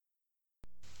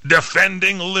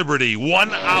Defending liberty 1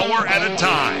 hour at a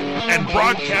time and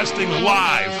broadcasting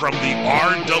live from the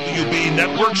RWB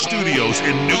Network studios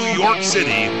in New York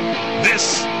City,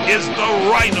 this is the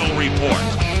Rhino Report.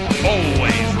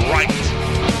 Always right.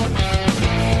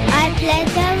 I pledge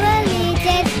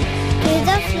allegiance to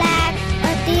the flag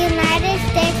of the United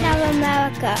States of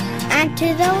America and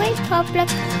to the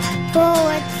republic for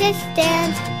which it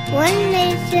stands, one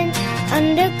nation,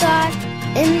 under God,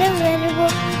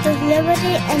 indivisible, with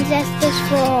liberty and justice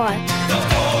for all.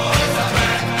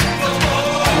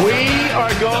 We are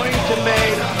going to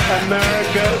make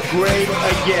America great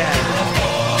again.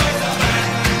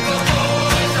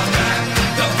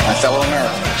 My fellow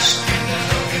Americans,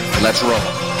 let's roll.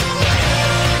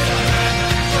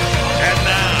 And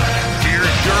now,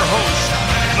 here's your host,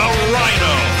 the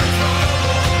Rhino.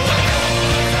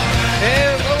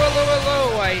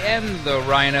 Hello, I am the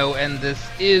Rhino, and this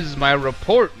is my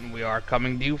report. We are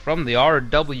coming to you from the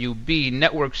RWB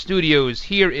Network studios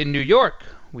here in New York.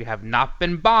 We have not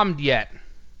been bombed yet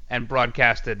and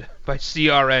broadcasted by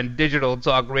CRN Digital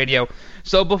Talk Radio.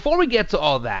 So before we get to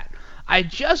all that, I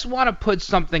just want to put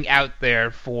something out there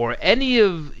for any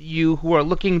of you who are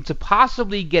looking to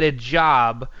possibly get a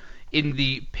job in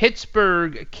the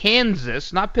Pittsburgh,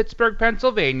 Kansas, not Pittsburgh,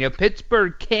 Pennsylvania,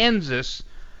 Pittsburgh, Kansas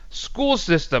school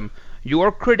system.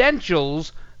 Your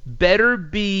credentials better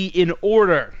be in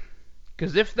order.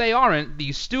 Because if they aren't,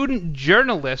 the student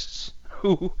journalists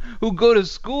who go to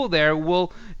school there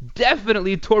will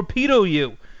definitely torpedo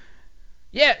you.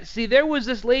 Yeah, see, there was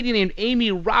this lady named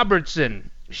Amy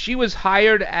Robertson. She was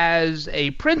hired as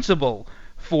a principal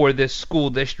for this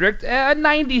school district, a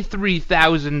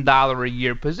 $93,000 a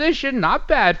year position, not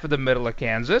bad for the middle of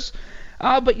Kansas.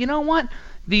 But you know what?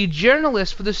 The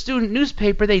journalists for the student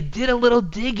newspaper, they did a little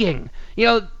digging. You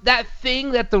know, that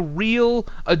thing that the real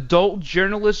adult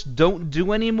journalists don't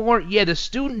do anymore? Yeah, the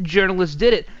student journalists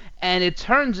did it. And it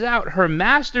turns out her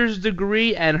master's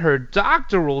degree and her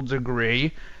doctoral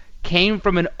degree came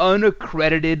from an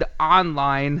unaccredited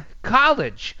online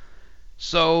college.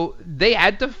 So they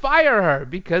had to fire her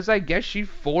because I guess she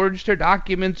forged her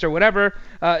documents or whatever.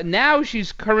 Now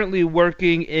she's currently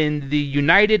working in the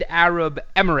United Arab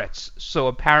Emirates. So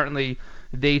apparently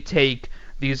they take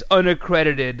these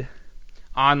unaccredited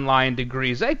online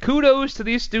degrees. Hey, kudos to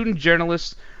these student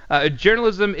journalists.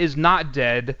 Journalism is not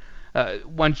dead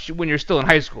when you're still in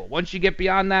high school. Once you get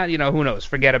beyond that, who knows?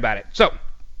 Forget about it. So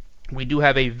we do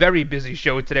have a very busy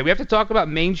show today. We have to talk about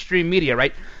mainstream media,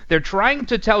 right? They're trying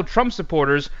to tell Trump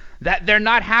supporters that they're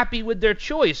not happy with their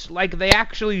choice, like they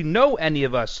actually know any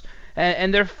of us.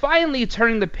 And they're finally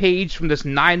turning the page from this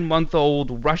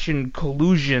 9-month-old Russian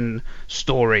collusion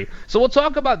story. So we'll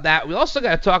talk about that. We also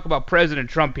got to talk about President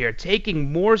Trump here,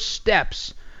 taking more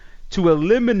steps to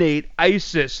eliminate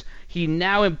ISIS. He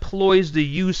now employs the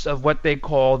use of what they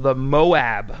call the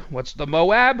MOAB. What's the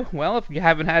MOAB? Well, if you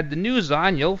haven't had the news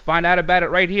on, you'll find out about it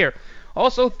right here.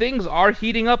 Also, things are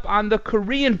heating up on the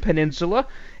Korean Peninsula.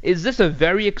 Is this a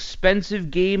very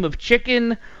expensive game of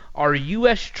chicken? Are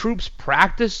U.S. troops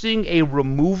practicing a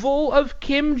removal of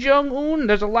Kim Jong-un?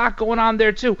 There's a lot going on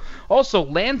there, too. Also,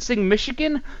 Lansing,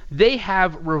 Michigan, they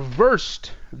have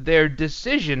reversed their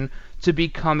decision to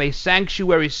become a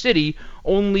sanctuary city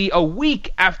only a week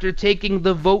after taking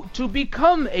the vote to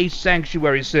become a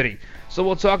sanctuary city. So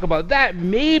we'll talk about that.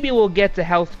 Maybe we'll get to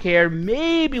healthcare.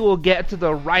 Maybe we'll get to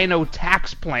the Rhino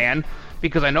tax plan,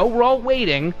 because I know we're all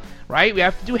waiting, right? We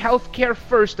have to do healthcare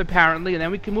first, apparently, and then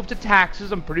we can move to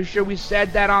taxes. I'm pretty sure we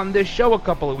said that on this show a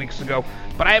couple of weeks ago.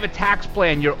 But I have a tax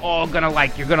plan you're all going to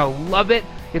like. You're going to love it.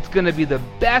 It's going to be the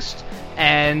best.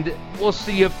 And we'll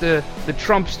see if the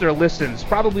Trumpster listens.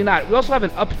 Probably not. We also have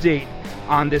an update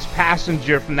on this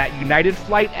passenger from that United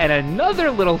flight and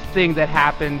another little thing that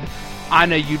happened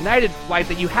on a United flight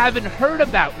that you haven't heard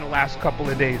about in the last couple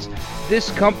of days. This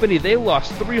company, they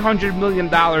lost $300 million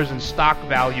in stock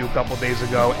value a couple days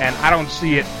ago, and I don't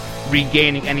see it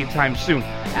regaining anytime soon.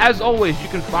 As always, you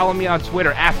can follow me on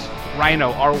Twitter at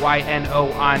Rhino,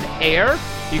 R-Y-N-O, on air.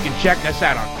 You can check us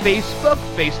out on Facebook,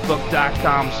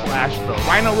 facebook.com/The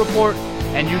Rhino Report,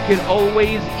 and you can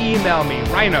always email me,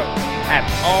 Rhino, at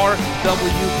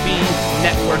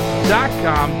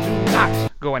rwbnetwork.com. Do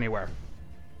not go anywhere.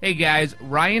 Hey guys,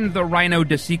 Ryan the Rhino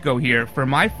DeSico here for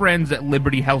my friends at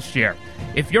Liberty HealthShare.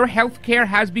 If your healthcare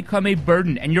has become a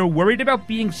burden and you're worried about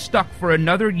being stuck for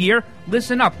another year,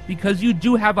 listen up, because you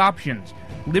do have options.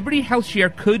 Liberty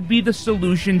HealthShare could be the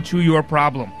solution to your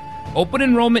problem. Open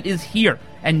enrollment is here,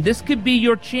 and this could be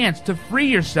your chance to free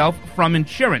yourself from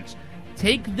insurance.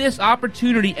 Take this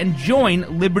opportunity and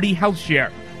join Liberty HealthShare.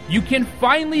 You can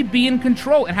finally be in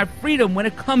control and have freedom when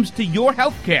it comes to your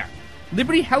healthcare.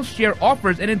 Liberty HealthShare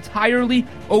offers an entirely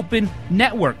open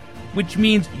network, which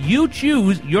means you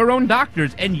choose your own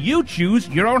doctors and you choose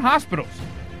your own hospitals.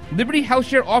 Liberty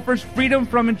HealthShare offers freedom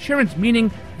from insurance,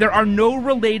 meaning there are no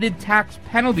related tax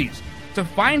penalties. To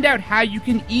find out how you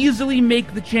can easily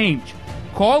make the change,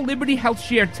 call Liberty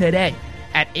HealthShare today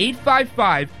at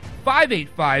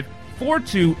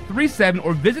 855-585-4237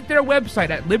 or visit their website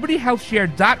at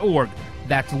libertyhealthshare.org.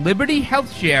 That's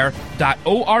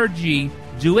libertyhealthshare.org.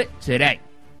 Do it today.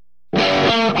 All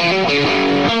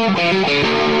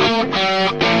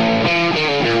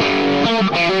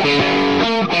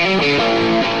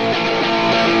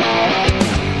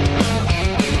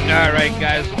right,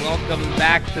 guys, welcome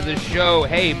back to the show.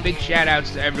 Hey, big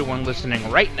shout-outs to everyone listening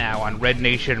right now on Red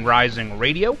Nation Rising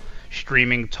Radio,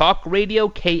 Streaming Talk Radio,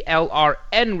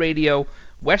 KLRN Radio,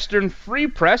 Western Free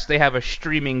Press. They have a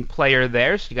streaming player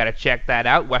there, so you got to check that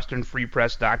out,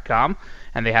 westernfreepress.com,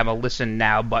 and they have a Listen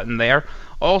Now button there.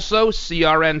 Also,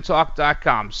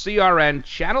 crntalk.com, CRN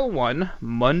Channel 1,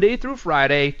 Monday through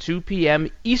Friday, 2 p.m.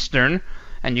 Eastern,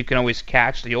 and you can always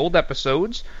catch the old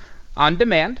episodes on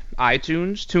demand,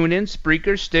 iTunes, TuneIn,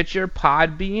 Spreaker, Stitcher,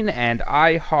 Podbean, and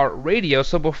iHeartRadio.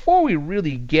 So before we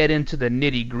really get into the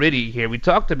nitty-gritty here, we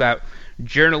talked about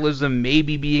journalism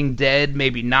maybe being dead,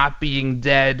 maybe not being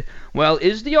dead. Well,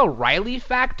 is the O'Reilly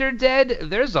factor dead?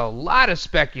 There's a lot of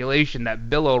speculation that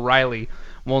Bill O'Reilly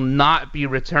will not be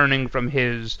returning from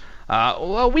his,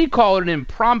 we call it an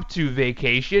impromptu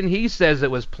vacation. He says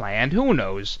it was planned. Who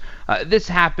knows? This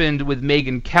happened with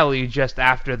Megyn Kelly just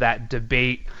after that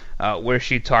debate where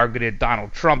she targeted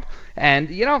Donald Trump. And,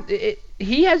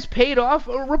 he has paid off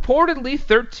reportedly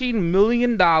 $13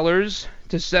 million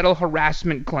to settle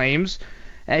harassment claims.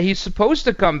 He's supposed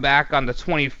to come back on the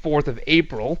 24th of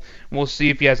April. We'll see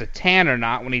if he has a tan or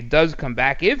not when he does come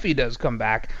back, if he does come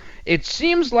back. It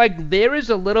seems like there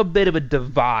is a little bit of a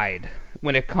divide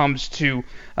when it comes to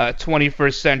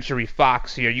 21st Century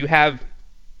Fox here. You have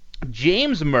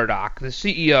James Murdoch, the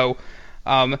CEO.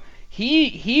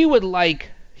 He would like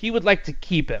to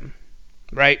keep him,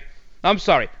 right? I'm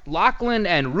sorry, Lachlan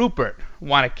and Rupert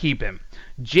want to keep him.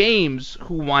 James,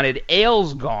 who wanted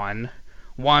Ailes gone,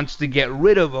 wants to get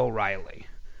rid of O'Reilly.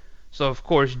 So, of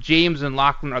course, James and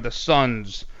Lachlan are the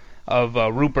sons of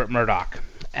Rupert Murdoch.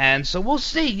 And so we'll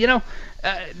see,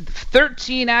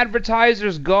 13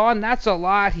 advertisers gone, that's a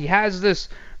lot. He has this,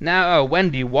 now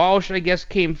Wendy Walsh, I guess,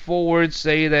 came forward,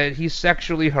 say that he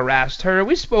sexually harassed her.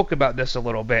 We spoke about this a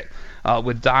little bit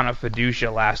with Donna Fiducia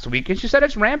last week, and she said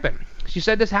it's rampant. She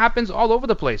said this happens all over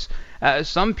the place.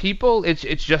 Some people, it's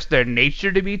just their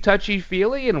nature to be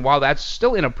touchy-feely, and while that's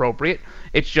still inappropriate,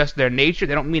 it's just their nature.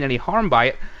 They don't mean any harm by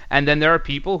it. And then there are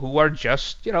people who are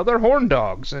just, they're horn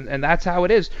dogs, and that's how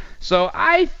it is. So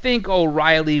I think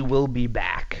O'Reilly will be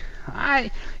back.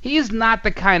 He's not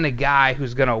the kind of guy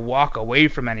who's going to walk away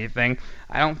from anything.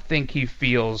 I don't think he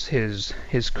feels his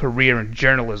career in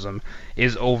journalism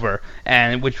is over,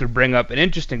 and which would bring up an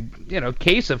interesting,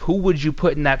 case of who would you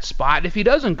put in that spot if he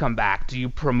doesn't come back. Do you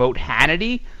promote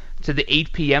Hannity to the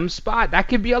 8 p.m. spot? That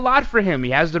could be a lot for him.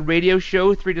 He has the radio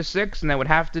show 3 to 6, and then would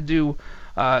have to do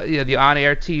the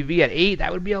on-air TV at 8.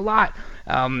 That would be a lot.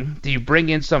 Do you bring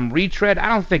in some retread? I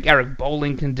don't think Eric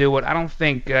Bolling can do it. I don't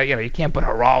think, you can't put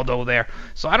Geraldo there.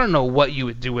 So I don't know what you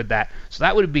would do with that. So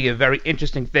that would be a very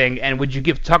interesting thing. And would you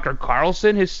give Tucker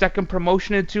Carlson his second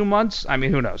promotion in 2 months? I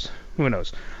mean, who knows? Who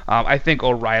knows? I think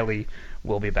O'Reilly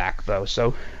will be back, though.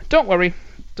 So don't worry.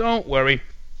 Don't worry.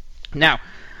 Now,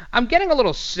 I'm getting a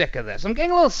little sick of this. I'm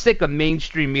getting a little sick of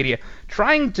mainstream media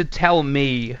trying to tell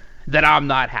me that I'm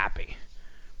not happy.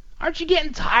 Aren't you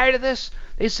getting tired of this?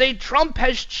 They say Trump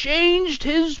has changed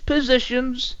his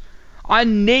positions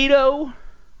on NATO,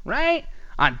 right?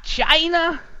 On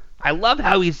China. I love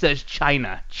how he says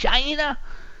China. China.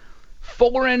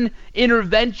 Foreign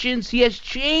interventions. He has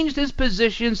changed his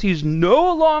positions. He's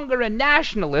no longer a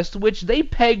nationalist, which they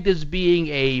pegged as being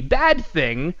a bad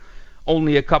thing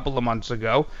only a couple of months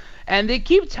ago. And they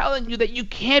keep telling you that you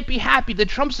can't be happy. The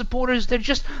Trump supporters,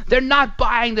 they're not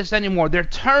buying this anymore. They're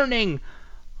turning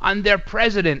on their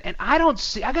president. And I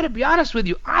gotta be honest with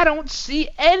you, I don't see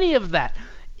any of that.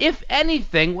 If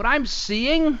anything, what I'm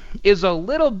seeing is a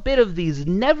little bit of these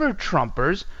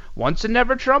never-Trumpers. Once a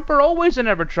never-Trumper, always a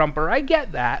never-Trumper. I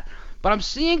get that. But I'm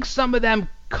seeing some of them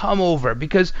come over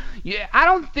because I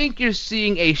don't think you're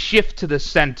seeing a shift to the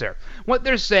center. What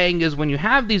they're saying is when you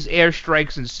have these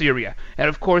airstrikes in Syria, and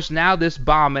of course now this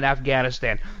bomb in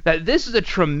Afghanistan, that this is a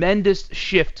tremendous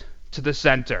shift to the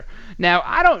center. Now,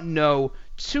 I don't know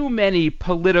too many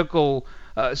political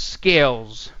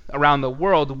scales around the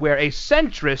world where a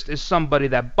centrist is somebody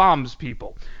that bombs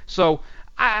people. So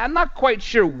I'm not quite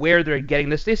sure where they're getting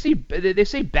this. They say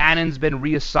Bannon's been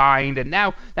reassigned, and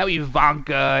now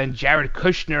Ivanka and Jared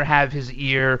Kushner have his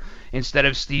ear instead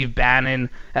of Steve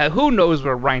Bannon. Who knows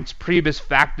where Reince Priebus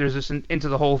factors this into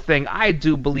the whole thing? I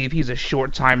do believe he's a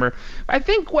short timer. I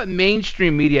think what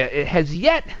mainstream media has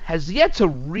yet to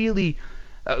really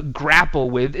grapple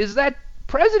with is that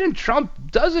President Trump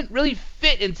doesn't really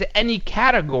fit into any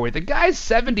category. The guy's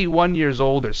 71 years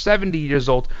old or 70 years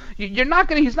old. He's not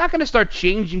going to start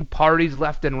changing parties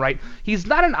left and right. He's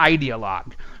not an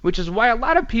ideologue, which is why a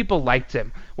lot of people liked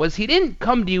him. He didn't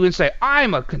come to you and say,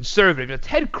 I'm a conservative.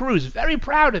 Ted Cruz, very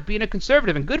proud of being a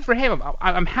conservative, and good for him.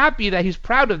 I'm happy that he's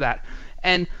proud of that.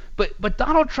 But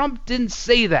Donald Trump didn't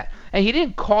say that. And he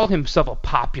didn't call himself a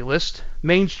populist.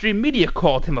 Mainstream media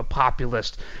called him a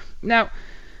populist. Now,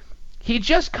 he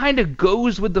just kind of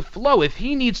goes with the flow. If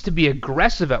he needs to be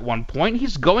aggressive at one point,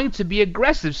 he's going to be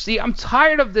aggressive. See, I'm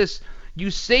tired of this. You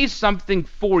say something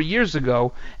 4 years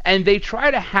ago, and they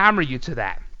try to hammer you to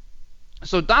that.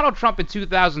 So Donald Trump in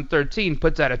 2013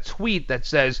 puts out a tweet that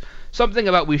says something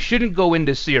about we shouldn't go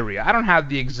into Syria. I don't have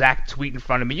the exact tweet in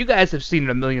front of me. You guys have seen it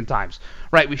a million times.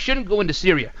 Right, we shouldn't go into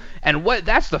Syria. And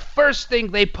that's the first thing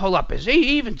they pull up is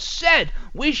he even said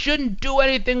we shouldn't do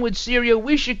anything with Syria.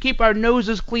 We should keep our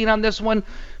noses clean on this one.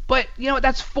 But,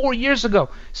 that's 4 years ago.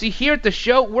 See, here at the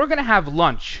show, we're going to have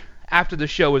lunch after the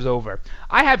show is over.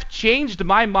 I have changed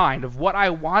my mind of what I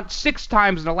want 6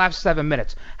 times in the last 7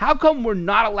 minutes. How come we're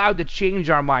not allowed to change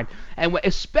our mind? And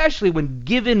especially when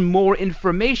given more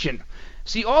information.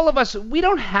 See, all of us, we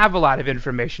don't have a lot of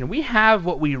information. We have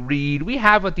what we read. We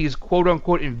have what these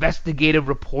quote-unquote investigative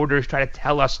reporters try to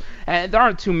tell us, and there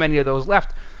aren't too many of those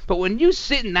left. But when you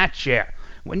sit in that chair,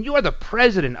 when you are the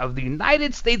president of the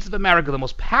United States of America, the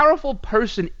most powerful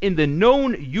person in the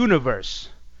known universe,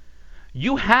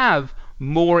 you have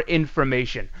more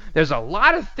information. There's a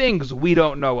lot of things we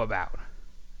don't know about.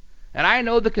 And I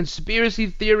know the conspiracy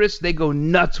theorists, they go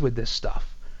nuts with this stuff.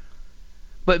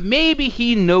 But maybe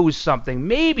he knows something.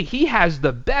 Maybe he has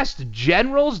the best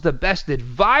generals, the best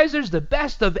advisors, the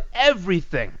best of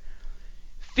everything,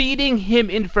 feeding him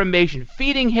information,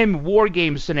 feeding him war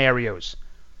game scenarios.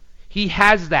 He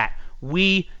has that.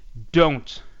 We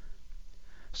don't.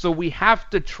 So we have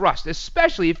to trust,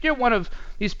 especially if you're one of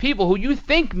these people who you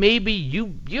think maybe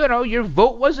your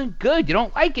vote wasn't good. You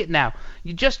don't like it now.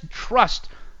 You just trust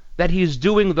that he's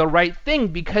doing the right thing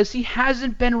because he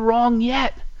hasn't been wrong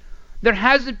yet. There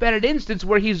hasn't been an instance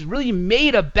where he's really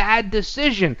made a bad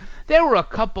decision. There were a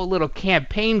couple little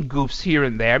campaign goofs here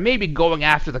and there. Maybe going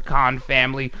after the Khan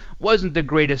family wasn't the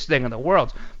greatest thing in the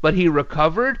world. But he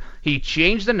recovered, he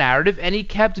changed the narrative, and he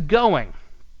kept going.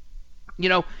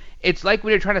 It's like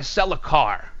when you're trying to sell a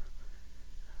car.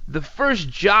 The first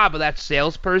job of that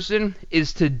salesperson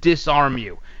is to disarm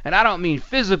you. And I don't mean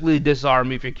physically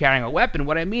disarm you if you're carrying a weapon.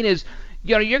 What I mean is,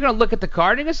 you're going to look at the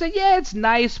car and you're going to say, yeah, it's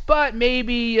nice, but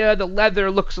maybe the leather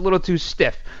looks a little too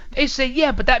stiff. They say,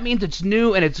 yeah, but that means it's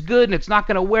new and it's good and it's not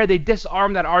going to wear. They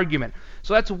disarm that argument.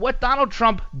 So that's what Donald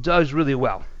Trump does really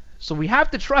well. So we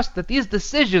have to trust that these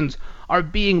decisions are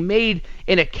being made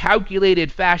in a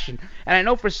calculated fashion. And I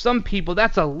know for some people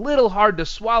that's a little hard to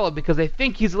swallow because they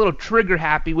think he's a little trigger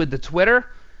happy with the Twitter.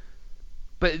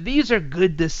 But these are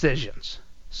good decisions.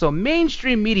 So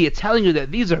mainstream media telling you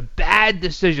that these are bad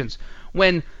decisions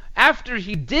when after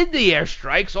he did the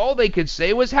airstrikes, all they could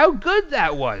say was how good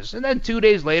that was. And then 2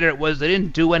 days later it was they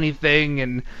didn't do anything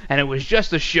and it was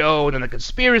just a show. And then the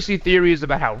conspiracy theories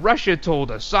about how Russia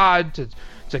told Assad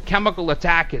to chemical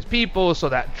attack his people so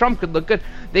that Trump could look good.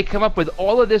 They come up with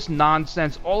all of this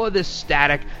nonsense, all of this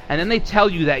static, and then they tell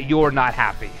you that you're not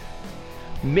happy.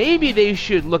 Maybe they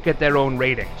should look at their own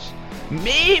ratings.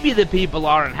 Maybe the people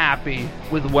aren't happy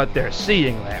with what they're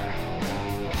seeing there.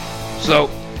 So,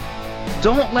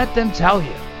 don't let them tell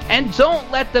you. And don't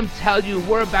let them tell you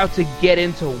we're about to get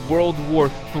into World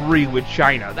War III with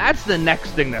China. That's the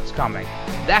next thing that's coming.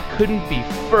 That couldn't be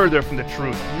further from the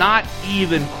truth. Not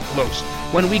even close.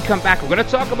 When we come back, we're going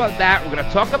to talk about that. We're going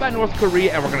to talk about North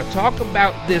Korea, and we're going to talk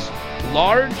about this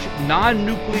large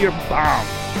non-nuclear bomb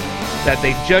that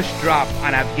they just dropped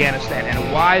on Afghanistan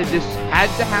and why this had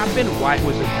to happen, why it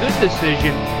was a good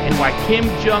decision, and why Kim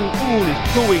Jong-un is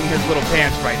pooing his little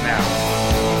pants right now.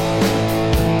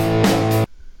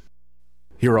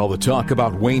 Hear all the talk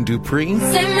about Wayne Dupree?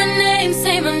 Say my name,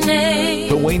 say my name.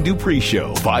 The Wayne Dupree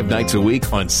Show, 5 nights a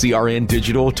week on CRN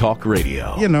Digital Talk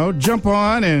Radio. Jump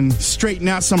on and straighten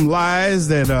out some lies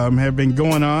that have been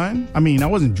going on. I mean, I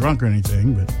wasn't drunk or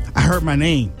anything, but I heard my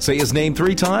name. Say his name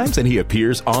 3 times and he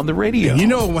appears on the radio. And you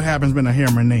know what happens when I hear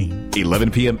my name.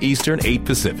 11 p.m. Eastern, 8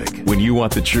 Pacific. When you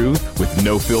want the truth with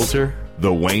no filter,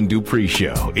 The Wayne Dupree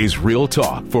Show is real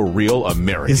talk for real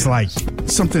Americans. It's like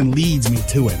something leads me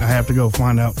to it. I have to go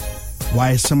find out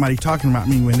why is somebody talking about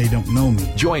me when they don't know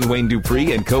me. Join Wayne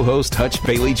Dupree and co-host Hutch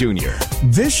Bailey Jr.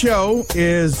 This show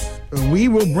is, we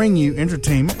will bring you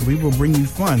entertainment. We will bring you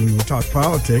fun. We will talk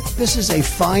politics. This is a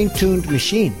fine-tuned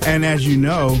machine. And as you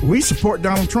know, we support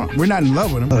Donald Trump. We're not in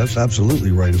love with him. Oh, that's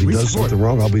absolutely right. If he does something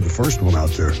wrong, I'll be the first one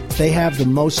out there. They have the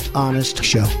most honest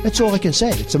show. That's all I can say.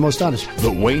 It's the most honest.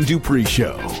 The Wayne Dupree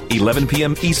Show, 11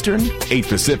 p.m. Eastern, 8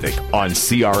 Pacific on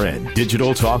CRN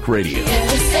Digital Talk Radio.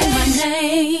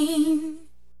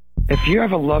 If you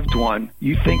have a loved one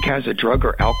you think has a drug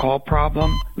or alcohol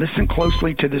problem, listen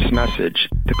closely to this message.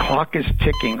 The clock is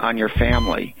ticking on your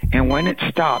family, and when it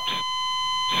stops,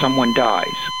 someone dies.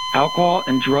 Alcohol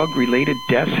and drug-related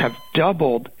deaths have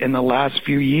doubled in the last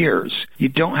few years. You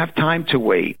don't have time to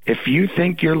wait. If you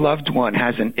think your loved one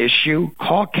has an issue,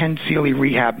 call Ken Seeley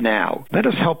Rehab now. Let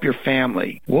us help your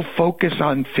family. We'll focus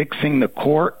on fixing the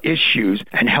core issues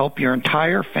and help your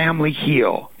entire family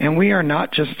heal. And we are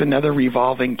not just another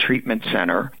revolving treatment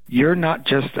center. You're not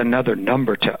just another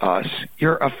number to us.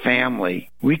 You're a family.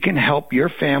 We can help your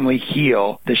family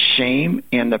heal the shame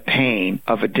and the pain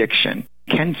of addiction.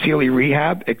 Ken Seeley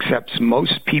Rehab accepts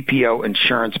most PPO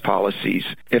insurance policies.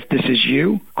 If this is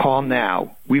you, call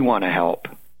now. We want to help.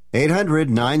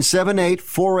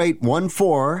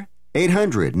 800-978-4814.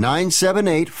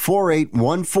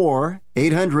 800-978-4814.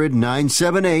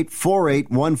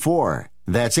 800-978-4814.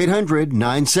 That's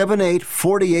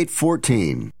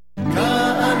 800-978-4814.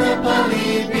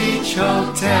 Ka'anapali Beach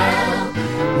Hotel,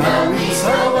 Maui's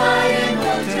Hawaiian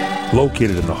Hotel.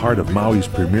 Located in the heart of Maui's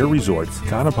premier resort,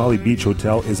 Ka'anapali Beach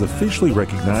Hotel is officially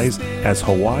recognized as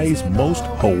Hawaii's most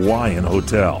Hawaiian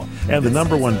hotel and the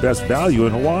 #1 best value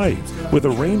in Hawaii. With a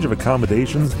range of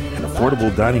accommodations and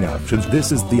affordable dining options,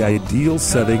 this is the ideal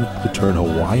setting to turn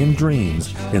Hawaiian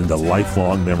dreams into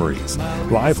lifelong memories.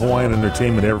 Live Hawaiian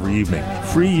entertainment every evening,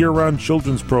 free year-round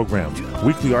children's programs,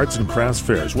 weekly arts and crafts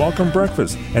fairs, welcome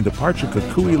breakfast, and departure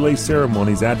kukui lei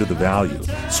ceremonies add to the value.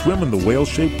 Swim in the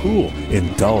whale-shaped pool,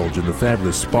 indulge in the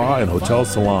fabulous spa and hotel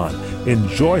salon.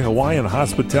 Enjoy Hawaiian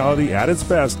hospitality at its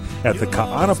best at the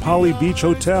Ka'anapali Beach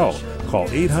Hotel. Call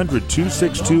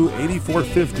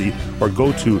 800-262-8450 or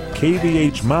go to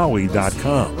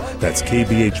kbhmaui.com. That's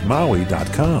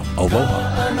kbhmaui.com.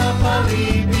 Aloha.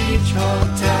 Ka'anapali Beach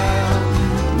Hotel,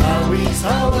 Maui's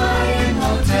Hawaiian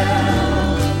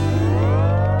Hotel.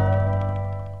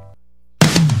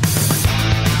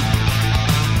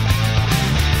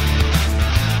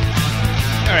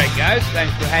 All right, guys,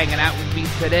 thanks for hanging out with me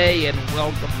today, and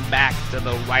welcome back to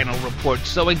the Rhino Report.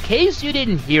 So in case you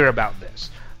didn't hear about this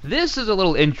is a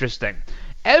little interesting.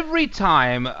 Every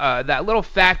time that little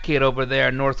fat kid over there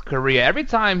in North Korea, every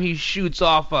time he shoots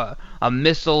off a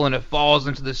missile and it falls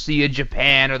into the Sea of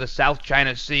Japan or the South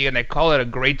China Sea and they call it a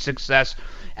great success,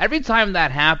 every time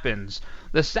that happens,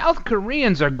 the South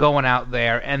Koreans are going out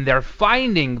there and they're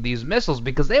finding these missiles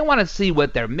because they want to see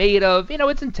what they're made of. You know,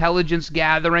 it's intelligence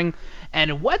gathering.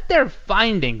 And what they're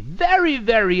finding, very,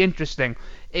 very interesting,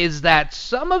 is that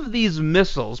some of these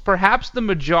missiles, perhaps the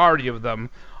majority of them,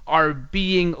 are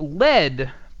being led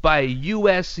by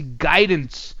U.S.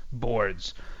 guidance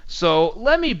boards. So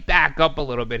let me back up a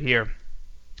little bit here.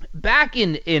 Back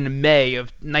in May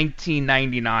of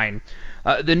 1999,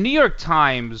 the New York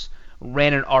Times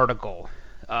ran an article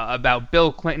about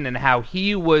Bill Clinton and how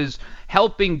he was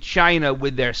helping China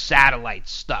with their satellite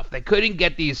stuff. They couldn't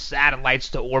get these satellites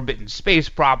to orbit in space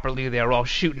properly. They were all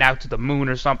shooting out to the moon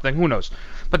or something. Who knows?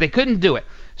 But they couldn't do it.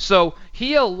 So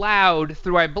he allowed,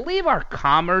 through I believe our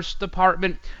Commerce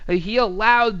Department, he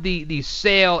allowed the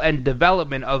sale and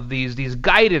development of these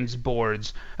guidance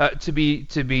boards to be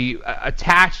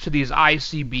attached to these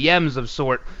ICBMs of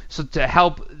sort, so to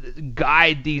help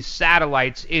guide these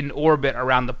satellites in orbit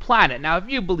around the planet. Now, if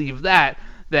you believe that,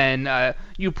 then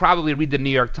you probably read the New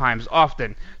York Times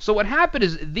often. So what happened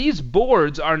is these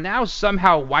boards are now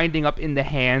somehow winding up in the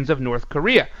hands of North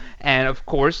Korea. And of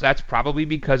course, that's probably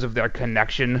because of their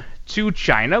connection to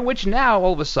China, which now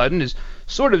all of a sudden is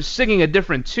sort of singing a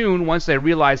different tune once they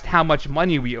realized how much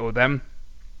money we owe them.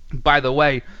 By the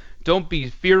way, don't be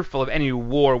fearful of any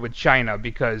war with China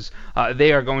because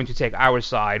they are going to take our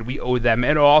side. We owe them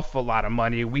an awful lot of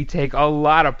money. We take a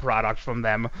lot of products from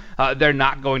them. They're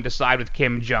not going to side with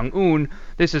Kim Jong-un.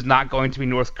 This is not going to be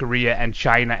North Korea and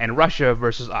China and Russia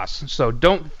versus us. So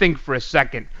don't think for a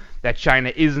second that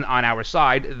China isn't on our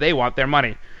side. They want their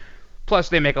money. Plus,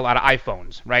 they make a lot of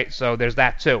iPhones, right? So there's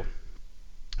that too.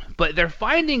 But they're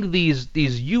finding these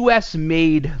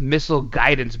U.S.-made missile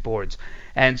guidance boards.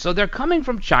 And so they're coming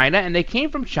from China, and they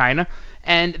came from China,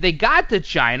 and they got to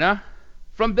China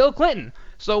from Bill Clinton.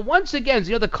 So once again,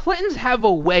 the Clintons have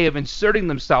a way of inserting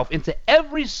themselves into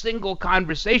every single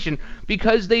conversation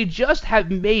because they just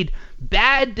have made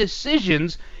bad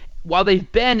decisions while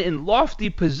they've been in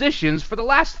lofty positions for the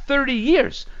last 30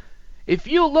 years. If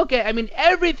you look at,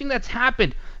 everything that's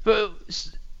happened,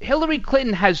 Hillary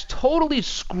Clinton has totally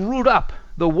screwed up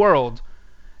the world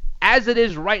as it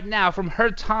is right now from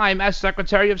her time as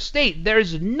Secretary of State.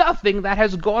 There's nothing that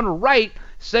has gone right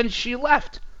since she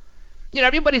left.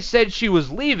 Everybody said she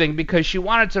was leaving because she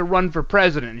wanted to run for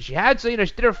president. She had to,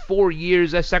 she did her 4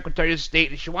 years as Secretary of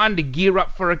State, and she wanted to gear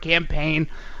up for a campaign.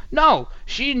 No,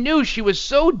 she knew she was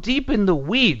so deep in the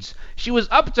weeds, she was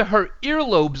up to her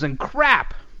earlobes and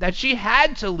crap, that she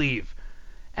had to leave.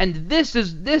 And this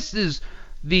is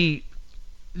the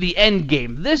end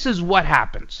game. This is what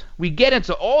happens. We get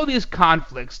into all these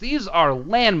conflicts. These are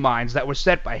landmines that were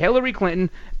set by Hillary Clinton,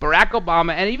 Barack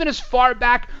Obama, and even as far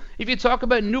back, if you talk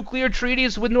about nuclear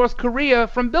treaties with North Korea,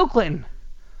 from Bill Clinton.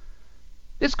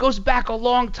 This goes back a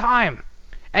long time.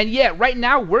 And yet, right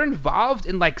now, we're involved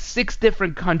in like 6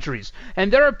 different countries.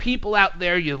 And there are people out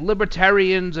there, you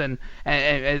libertarians and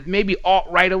maybe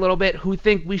alt-right a little bit, who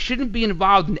think we shouldn't be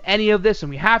involved in any of this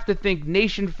and we have to think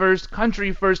nation first,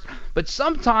 country first. But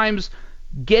sometimes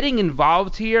getting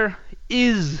involved here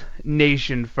is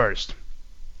nation first.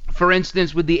 For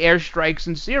instance, with the airstrikes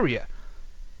in Syria.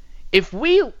 If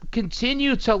we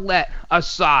continue to let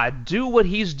Assad do what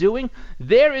he's doing,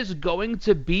 there is going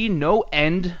to be no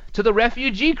end to the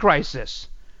refugee crisis.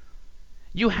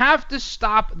 You have to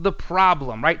stop the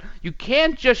problem, right? You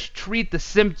can't just treat the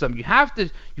symptom. You have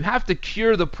to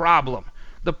cure the problem.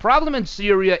 The problem in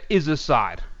Syria is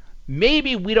Assad.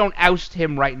 Maybe we don't oust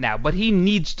him right now, but he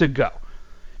needs to go.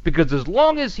 Because as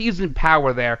long as he's in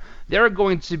power there are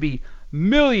going to be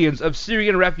millions of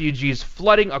Syrian refugees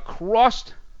flooding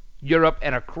across Europe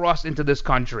and across into this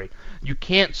country. You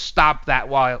can't stop that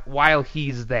while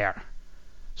he's there.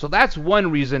 So that's one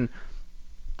reason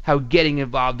how getting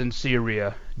involved in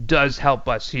Syria does help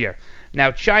us here.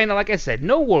 Now, China, like I said,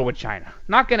 no war with China.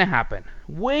 Not going to happen.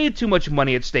 Way too much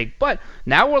money at stake. But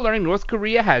now we're learning North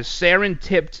Korea has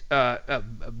sarin-tipped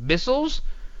missiles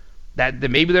that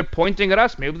maybe they're pointing at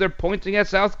us. Maybe they're pointing at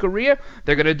South Korea.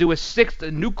 They're going to do a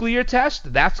 6th nuclear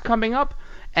test. That's coming up.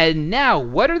 And now,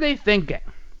 what are they thinking?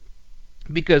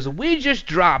 Because we just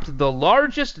dropped the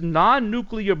largest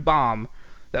non-nuclear bomb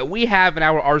that we have in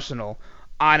our arsenal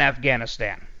on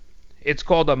Afghanistan. It's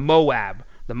called a MOAB,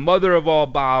 the mother of all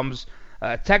bombs,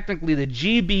 technically the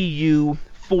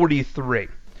GBU-43.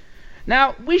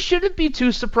 Now, we shouldn't be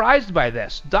too surprised by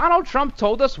this. Donald Trump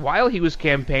told us while he was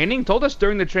campaigning, told us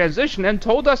during the transition, and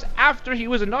told us after he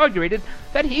was inaugurated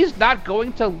that he's not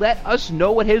going to let us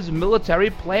know what his military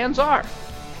plans are.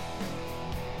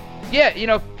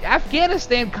 Yeah,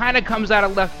 Afghanistan kind of comes out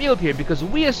of left field here because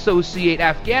we associate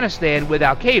Afghanistan with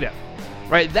Al-Qaeda,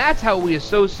 right? That's how we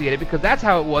associate it because that's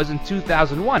how it was in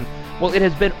 2001. Well, it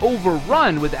has been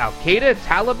overrun with Al-Qaeda,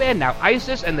 Taliban, now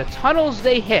ISIS, and the tunnels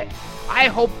they hit. I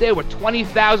hope there were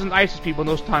 20,000 ISIS people in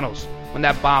those tunnels when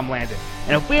that bomb landed.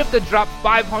 And if we have to drop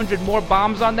 500 more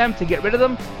bombs on them to get rid of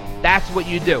them, that's what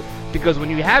you do. Because when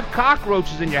you have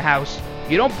cockroaches in your house,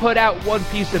 you don't put out one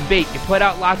piece of bait. You put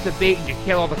out lots of bait and you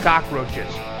kill all the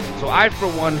cockroaches. So I, for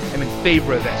one, am in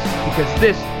favor of this. Because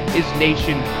this is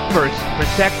nation first.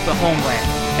 Protect the homeland.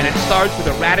 And it starts with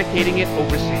eradicating it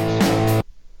overseas.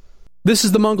 This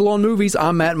is The Mungle on Movies.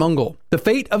 I'm Matt Mungle. The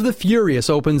Fate of the Furious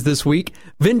opens this week.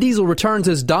 Vin Diesel returns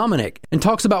as Dominic and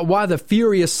talks about why the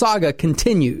Furious saga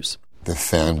continues. The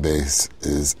fan base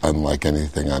is unlike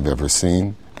anything I've ever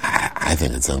seen. I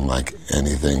think it's unlike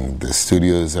anything the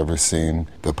studio has ever seen.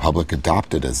 The public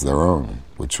adopted as their own,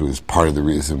 which was part of the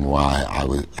reason why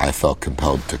I felt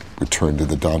compelled to return to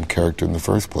the Dom character in the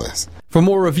first place. For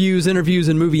more reviews, interviews,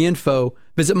 and movie info,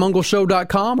 visit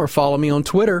mungleshow.com or follow me on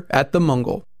Twitter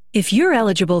 @TheMungle. If you're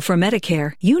eligible for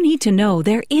Medicare, you need to know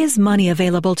there is money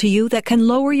available to you that can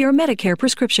lower your Medicare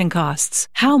prescription costs.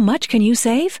 How much can you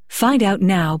save? Find out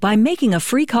now by making a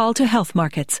free call to Health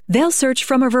Markets. They'll search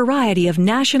from a variety of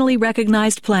nationally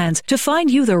recognized plans to find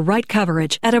you the right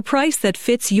coverage at a price that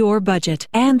fits your budget.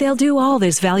 And they'll do all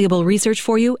this valuable research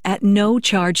for you at no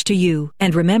charge to you.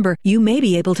 And remember, you may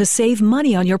be able to save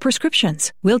money on your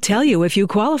prescriptions. We'll tell you if you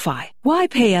qualify. Why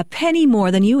pay a penny more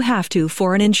than you have to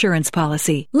for an insurance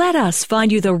policy? Let us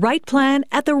find you the right plan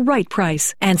at the right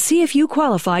price and see if you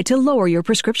qualify to lower your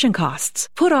prescription costs.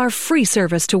 Put our free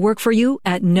service to work for you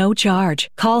at no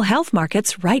charge. Call Health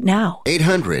Markets right now.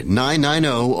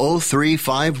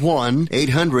 800-990-0351.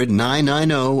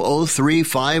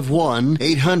 800-990-0351.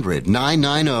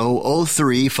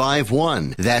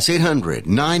 800-990-0351. That's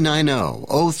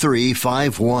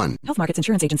 800-990-0351. Health Markets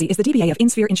Insurance Agency is the DBA of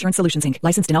InSphere Insurance Solutions, Inc.,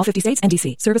 licensed in all 50 states and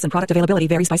D.C. Service and product availability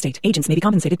varies by state. Agents may be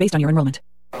compensated based on your enrollment.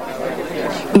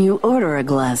 You order a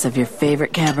glass of your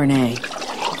favorite Cabernet,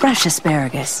 fresh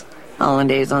asparagus,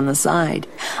 hollandaise on the side,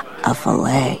 a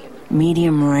filet,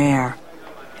 medium rare.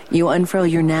 You unfurl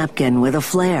your napkin with a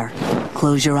flair,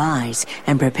 close your eyes,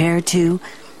 and prepare to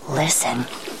listen.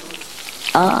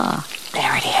 Ah,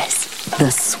 there it is.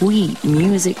 The sweet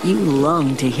music you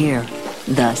long to hear.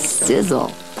 The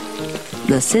sizzle.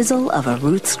 The sizzle of a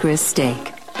Ruth's Chris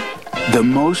steak. The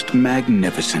most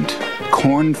magnificent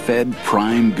corn-fed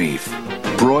prime beef,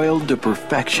 broiled to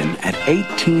perfection at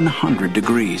 1,800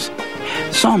 degrees.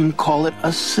 Some call it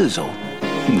a sizzle.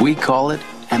 We call it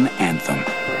an anthem.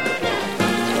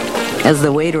 As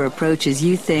the waiter approaches,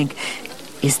 you think,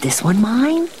 is this one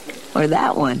mine or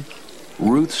that one?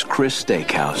 Ruth's Chris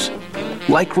Steakhouse.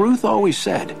 Like Ruth always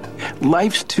said,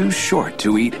 life's too short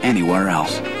to eat anywhere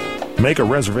else. Make a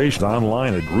reservation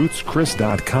online at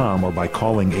ruthschris.com or by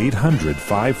calling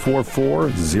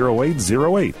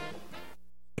 800-544-0808.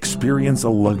 Experience a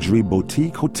luxury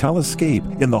boutique hotel escape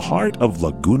in the heart of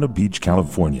Laguna Beach,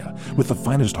 California, with the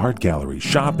finest art gallery,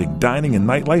 shopping, dining, and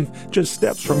nightlife just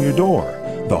steps from your door.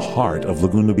 The heart of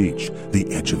Laguna Beach,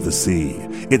 the edge of the sea.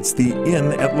 It's the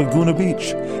Inn at Laguna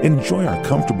Beach. Enjoy our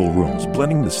comfortable rooms,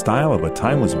 blending the style of a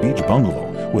timeless beach bungalow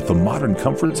with the modern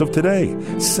comforts of today.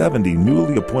 70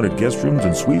 newly appointed guest rooms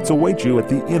and suites await you at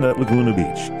the Inn at Laguna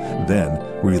Beach. Then,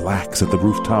 relax at the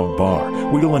rooftop bar,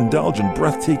 where you'll indulge in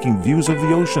breathtaking views of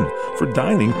the ocean. For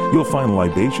dining, you'll find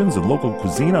libations and local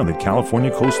cuisine on the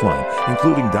California coastline,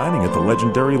 including dining at the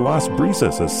legendary Las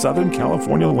Brisas, a Southern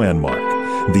California landmark.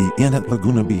 The Inn at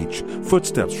Laguna Beach,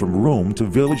 footsteps from room to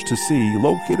village to sea,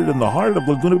 located in the heart of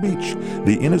Laguna Beach.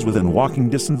 The Inn is within walking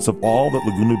distance of all that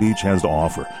Laguna Beach has to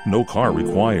offer. No car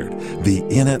required. The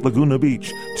Inn at Laguna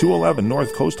Beach, 211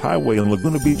 North Coast Highway in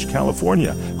Laguna Beach,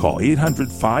 California. Call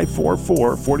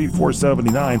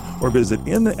 800-544-4479 or visit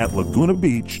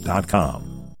innatlagunabeach.com.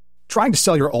 Trying to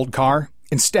sell your old car?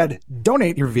 Instead,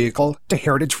 donate your vehicle to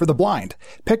Heritage for the Blind.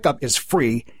 Pickup is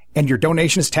free, and your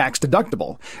donation is tax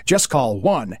deductible. Just call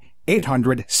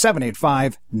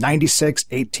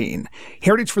 1-800-785-9618.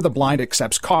 Heritage for the Blind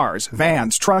accepts cars,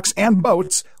 vans, trucks, and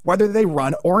boats, whether they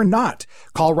run or not.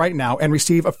 Call right now and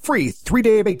receive a free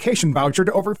 3-day vacation voucher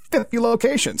to over 50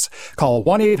 locations. Call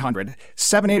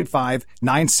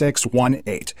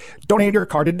 1-800-785-9618. Donate your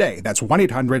car today. That's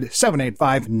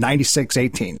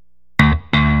 1-800-785-9618.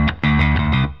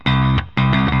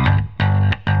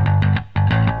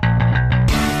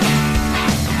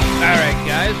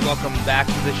 Welcome back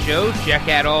to the show. Check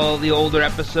out all the older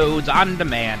episodes on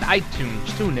demand. iTunes,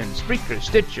 TuneIn, Spreaker,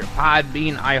 Stitcher,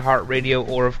 Podbean, iHeartRadio,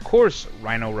 or of course,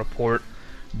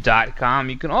 RhinoReport.com.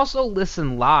 You can also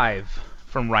listen live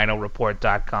from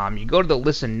RhinoReport.com. You go to the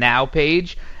Listen Now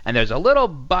page, and there's a little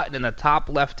button in the top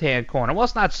left-hand corner. Well,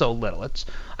 it's not so little.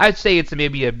 I'd say it's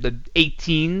maybe the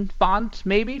 18 font,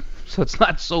 maybe. So it's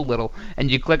not so little.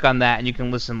 And you click on that, and you can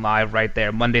listen live right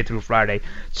there, Monday through Friday,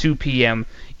 2 p.m.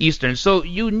 Eastern. So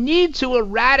you need to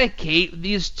eradicate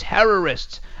these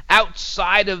terrorists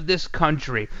outside of this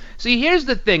country. See, here's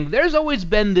the thing. There's always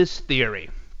been this theory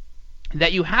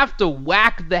that you have to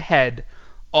whack the head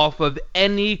off of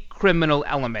any criminal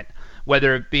element,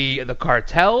 whether it be the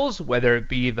cartels, whether it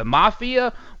be the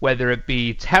mafia, whether it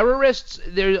be terrorists.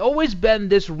 There's always been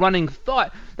this running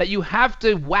thought that you have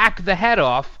to whack the head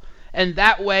off, and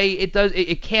that way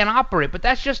it can't operate. But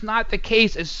that's just not the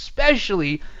case,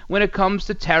 especially when it comes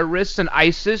to terrorists and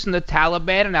ISIS and the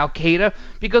Taliban and Al-Qaeda,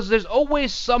 because there's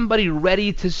always somebody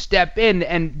ready to step in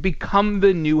and become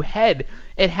the new head.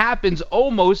 It happens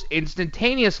almost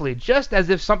instantaneously, just as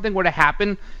if something were to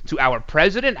happen to our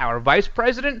president, our vice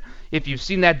president. If you've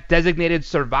seen that Designated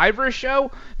Survivor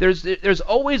show, there's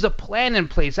always a plan in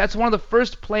place. That's one of the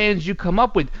first plans you come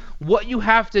up with, what you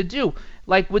have to do.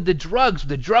 Like with the drugs,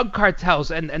 the drug cartels,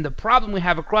 and the problem we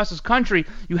have across this country,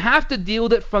 you have to deal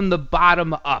with it from the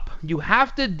bottom up. You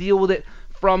have to deal with it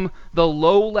from the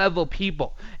low-level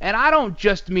people. And I don't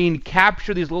just mean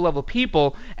capture these low-level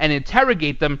people and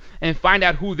interrogate them and find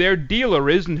out who their dealer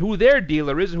is and who their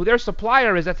dealer is and who their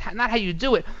supplier is. That's not how you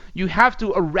do it. You have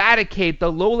to eradicate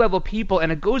the low-level people,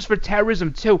 and it goes for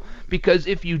terrorism too, because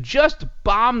if you just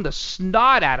bomb the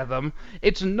snot out of them,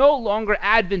 it's no longer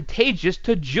advantageous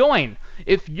to join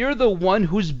if you're the one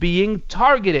who's being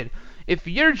targeted. If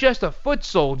you're just a foot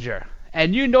soldier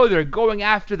and you know they're going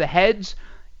after the heads,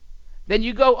 then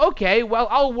you go, okay, well,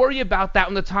 I'll worry about that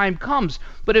when the time comes.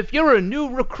 But if you're a new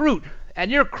recruit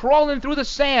and you're crawling through the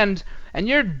sand and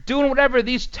you're doing whatever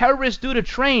these terrorists do to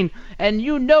train, and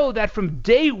you know that from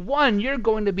day one you're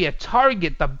going to be a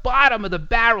target, the bottom of the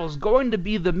barrel is going to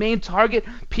be the main target,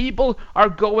 people are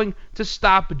going to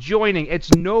stop joining.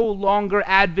 It's no longer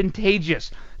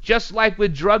advantageous. Just like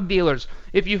with drug dealers,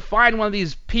 if you find one of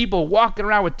these people walking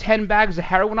around with 10 bags of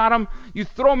heroin on them, you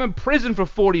throw them in prison for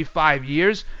 45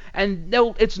 years, and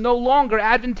it's no longer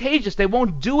advantageous. They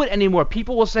won't do it anymore.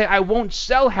 People will say, I won't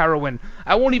sell heroin.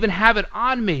 I won't even have it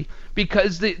on me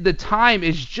because the time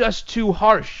is just too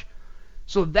harsh.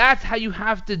 So that's how you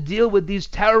have to deal with these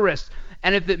terrorists.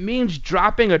 And if it means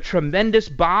dropping a tremendous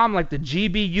bomb like the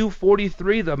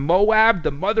GBU-43, the Moab,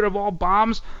 the mother of all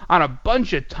bombs, on a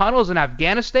bunch of tunnels in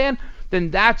Afghanistan,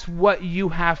 then that's what you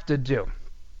have to do.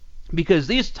 Because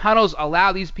these tunnels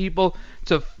allow these people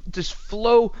to just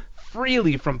flow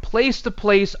freely from place to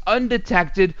place,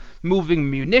 undetected, moving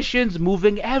munitions,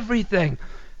 moving everything.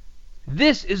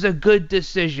 This is a good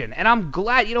decision. And I'm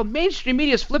glad, mainstream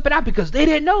media is flipping out because they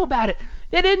didn't know about it.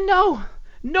 They didn't know.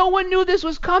 No one knew this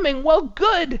was coming. Well,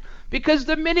 good, because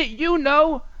the minute you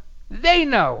know, they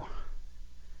know.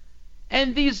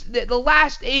 And the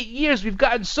last 8 years, we've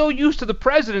gotten so used to the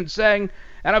president saying,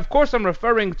 and of course I'm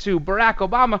referring to Barack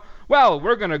Obama, well,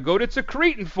 we're going to go to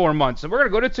Tikrit in 4 months, and we're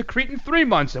going to go to Tikrit in 3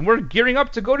 months, and we're gearing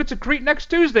up to go to Tikrit next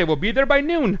Tuesday. We'll be there by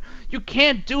noon. You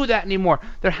can't do that anymore.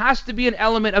 There has to be an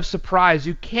element of surprise.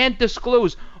 You can't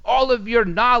disclose all of your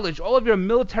knowledge, all of your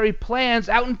military plans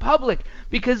out in public,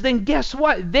 because then guess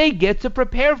what? They get to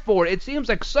prepare for it. It seems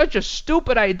like such a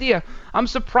stupid idea. I'm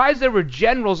surprised there were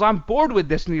generals on board with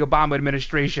this in the Obama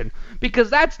administration,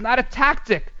 because that's not a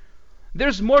tactic.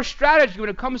 There's more strategy when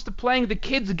it comes to playing the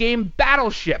kids' game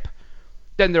Battleship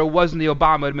than there was in the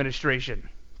Obama administration.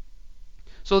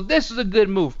 So this is a good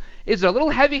move. Is it a little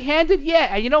heavy-handed?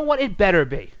 Yeah, and you know what? It better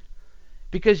be.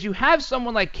 Because you have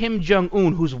someone like Kim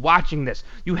Jong-un who's watching this.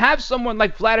 You have someone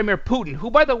like Vladimir Putin, who,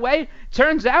 by the way,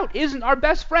 turns out isn't our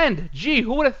best friend. Gee,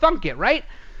 who would have thunk it, right?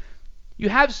 You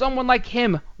have someone like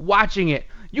him watching it.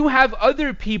 You have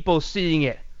other people seeing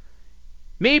it.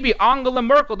 Maybe Angela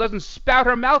Merkel doesn't spout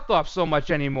her mouth off so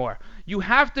much anymore. You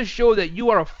have to show that you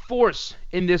are a force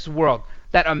in this world,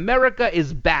 that America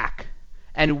is back.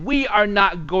 And we are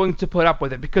not going to put up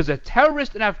with it, because a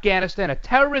terrorist in Afghanistan, a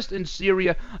terrorist in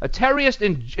Syria, a terrorist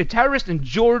in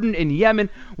Jordan, in Yemen,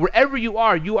 wherever you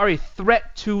are a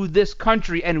threat to this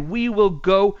country, and we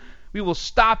will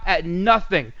stop at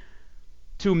nothing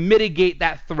to mitigate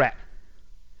that threat.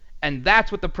 And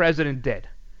that's what the president did.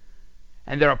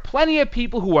 And there are plenty of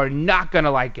people who are not going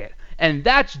to like it. And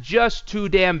that's just too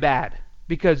damn bad,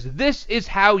 because this is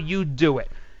how you do it.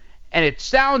 And it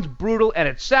sounds brutal, and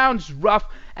it sounds rough.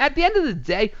 At the end of the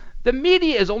day, the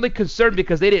media is only concerned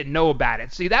because they didn't know about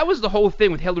it. See, that was the whole thing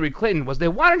with Hillary Clinton, was they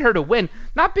wanted her to win,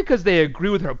 not because they agree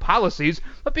with her policies,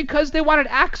 but because they wanted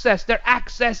access. Their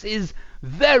access is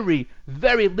very,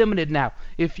 very limited now.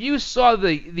 If you saw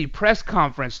the press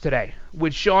conference today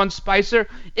with Sean Spicer,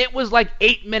 it was like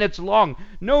 8 minutes long.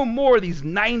 No more of these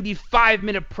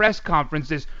 95-minute press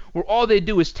conferences where all they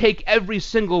do is take every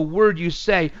single word you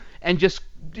say and just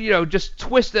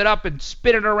twist it up and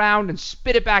spin it around and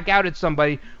spit it back out at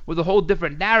somebody with a whole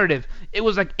different narrative. It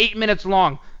was like 8 minutes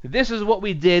long. This is what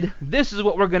we did. This is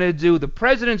what we're going to do. The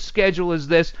president's schedule is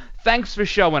this. Thanks for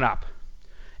showing up.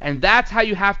 And that's how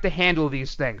you have to handle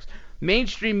these things.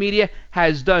 Mainstream media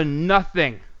has done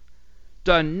nothing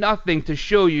to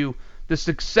show you the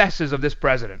successes of this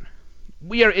president.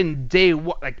 We are in day,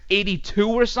 82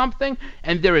 or something,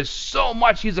 and there is so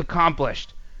much he's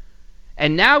accomplished.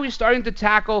 And now he's starting to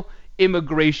tackle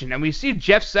immigration. And we see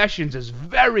Jeff Sessions is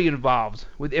very involved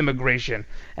with immigration.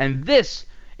 And this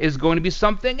is going to be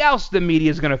something else the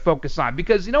media is going to focus on.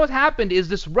 Because you know what happened is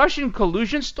this Russian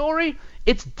collusion story,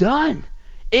 it's done.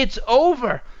 It's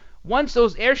over. Once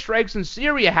those airstrikes in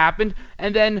Syria happened,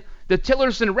 and then the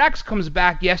Tillerson Rex comes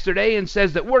back yesterday and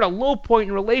says that we're at a low point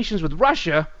in relations with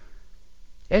Russia,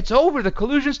 it's over. The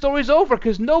collusion story's over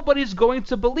because nobody's going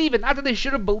to believe it. Not that they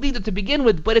should have believed it to begin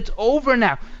with, but it's over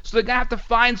now. So they're going to have to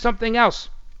find something else.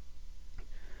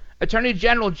 Attorney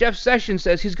General Jeff Sessions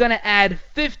says he's going to add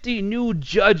 50 new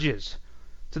judges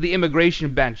to the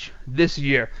immigration bench this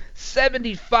year,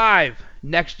 75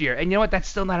 next year. And you know what? That's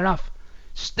still not enough.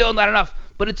 Still not enough,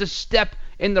 but it's a step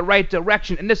in the right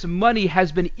direction. And this money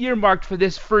has been earmarked for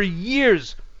this for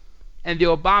years. And the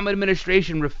Obama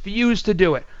administration refused to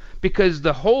do it because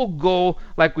the whole goal,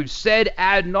 like we've said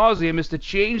ad nauseum, is to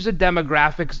change the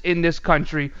demographics in this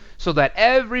country so that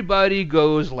everybody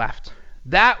goes left.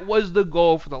 That was the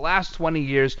goal for the last 20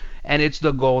 years, and it's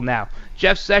the goal now.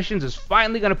 Jeff Sessions is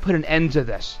finally going to put an end to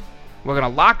this. We're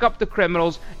going to lock up the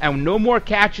criminals, and no more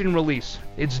catch and release.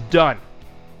 It's done.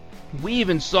 We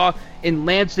even saw in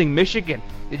Lansing, Michigan.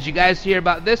 Did you guys hear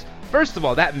about this? First of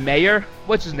all, that mayor,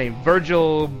 what's his name,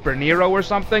 Virgil Bernero or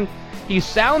something? He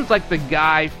sounds like the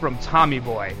guy from Tommy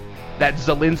Boy. That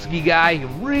Zelensky guy,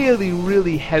 really,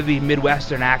 really heavy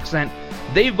Midwestern accent.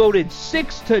 They voted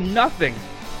 6-0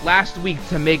 last week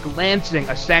to make Lansing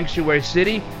a sanctuary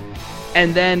city,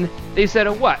 and then they said,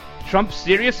 oh, what? Trump's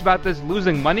serious about this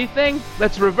losing money thing?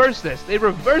 Let's reverse this. They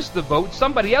reversed the vote.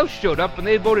 Somebody else showed up, and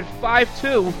they voted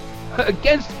 5-2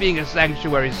 against being a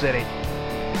sanctuary city.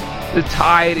 The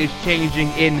tide is changing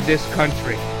in this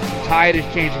country. The tide is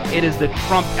changing. It is the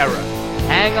Trump era.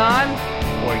 Hang on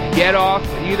or get off.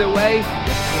 But either way,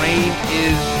 the train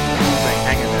is moving.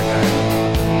 Hang in there, guys.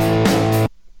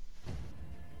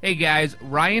 Hey guys,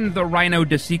 Ryan the Rhino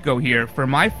DeSico here for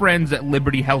my friends at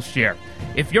Liberty HealthShare.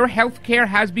 If your healthcare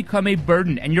has become a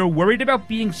burden and you're worried about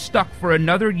being stuck for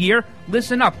another year,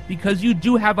 listen up, because you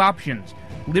do have options.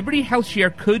 Liberty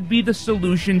HealthShare could be the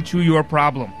solution to your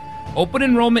problem. Open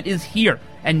enrollment is here,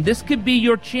 and this could be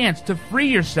your chance to free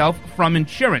yourself from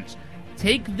insurance.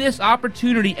 Take this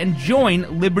opportunity and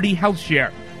join Liberty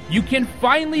HealthShare. You can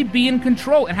finally be in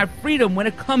control and have freedom when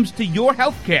it comes to your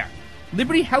healthcare.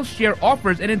 Liberty HealthShare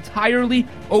offers an entirely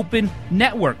open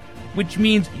network, which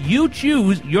means you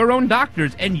choose your own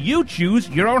doctors and you choose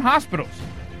your own hospitals.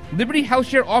 Liberty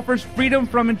HealthShare offers freedom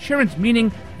from insurance,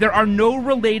 meaning there are no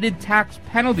related tax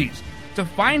penalties. To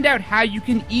find out how you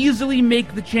can easily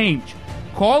make the change,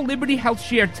 call Liberty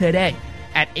HealthShare today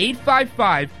at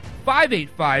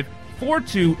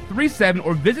 855-585-4237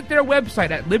 or visit their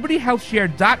website at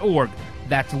libertyhealthshare.org.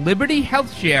 That's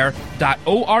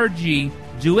libertyhealthshare.org.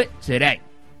 Do it today.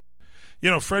 You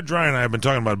know, Fred Dry and I have been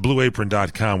talking about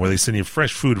BlueApron.com, where they send you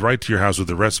fresh food right to your house with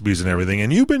the recipes and everything.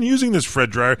 And you've been using this, Fred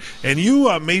Dry, and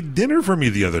you made dinner for me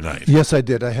the other night. Yes, I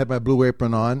did. I had my Blue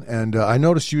Apron on, and I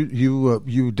noticed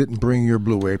you didn't bring your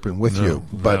Blue Apron with you,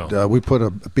 but we put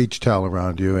a beach towel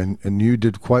around you, and you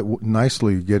did quite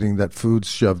nicely getting that food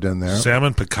shoved in there.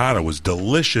 Salmon piccata was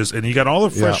delicious, and you got all the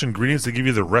fresh ingredients to give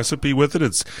you the recipe with it.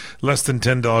 It's less than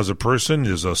 $10 a person.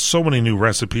 There's so many new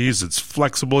recipes. It's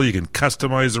flexible. You can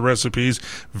customize the recipes.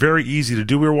 Very easy to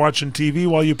do. We were watching TV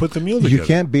while you put the meal together. You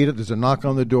can't beat it. There's a knock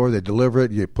on the door. They deliver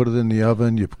it. You put it in the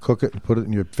oven. You cook it and put it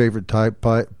in your favorite type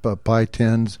pie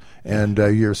tins. And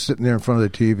you're sitting there in front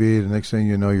of the TV. The next thing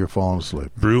you know, you're falling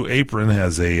asleep. Blue Apron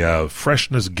has a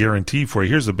freshness guarantee for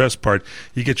you. Here's the best part.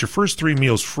 You get your first 3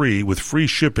 meals free with free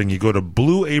shipping. You go to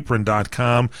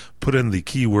BlueApron.com, put in the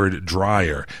keyword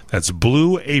dryer. That's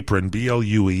BlueApron,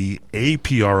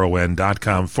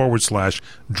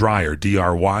 BlueApron.com/dryer,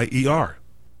 DRYER.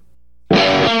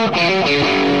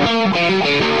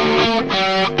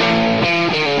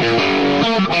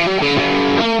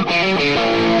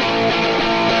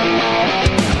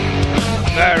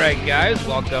 Alright guys,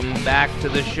 welcome back to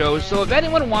the show. So if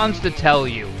anyone wants to tell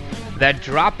you that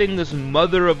dropping this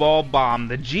mother of all bomb,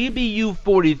 the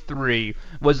GBU-43,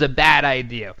 was a bad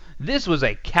idea, this was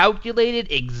a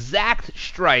calculated, exact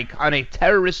strike on a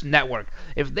terrorist network.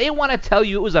 If they want to tell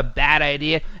you it was a bad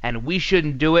idea and we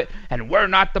shouldn't do it and we're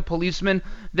not the policemen,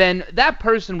 then that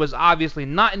person was obviously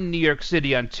not in New York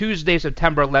City on Tuesday,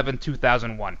 September 11,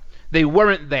 2001. They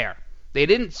weren't there. They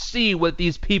didn't see what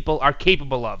these people are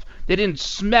capable of. They didn't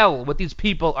smell what these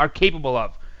people are capable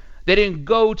of. They didn't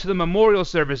go to the memorial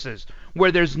services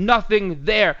where there's nothing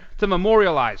there to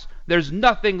memorialize. There's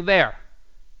nothing there.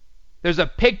 There's a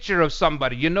picture of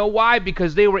somebody. You know why?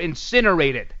 Because they were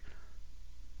incinerated.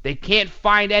 They can't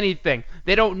find anything.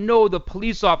 They don't know the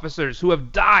police officers who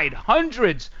have died,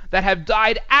 hundreds that have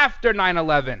died after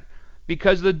 9/11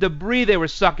 because of the debris they were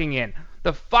sucking in.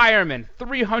 The firemen,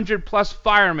 300-plus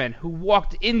firemen who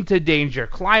walked into danger,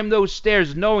 climbed those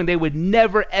stairs knowing they would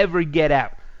never, ever get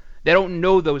out. They don't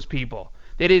know those people.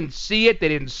 They didn't see it. They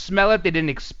didn't smell it. They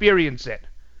didn't experience it.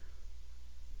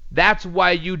 That's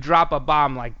why you drop a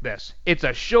bomb like this. It's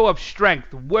a show of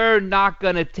strength. We're not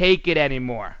going to take it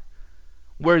anymore.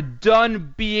 We're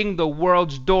done being the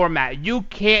world's doormat. You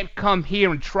can't come here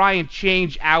and try and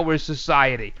change our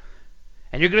society.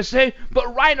 And you're going to say,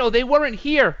 but Rhino, they weren't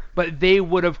here. But they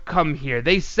would have come here.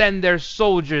 They send their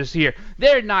soldiers here.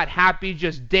 They're not happy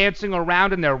just dancing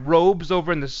around in their robes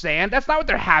over in the sand. That's not what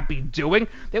they're happy doing.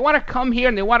 They want to come here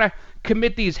and they want to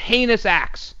commit these heinous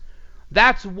acts.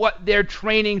 That's what they're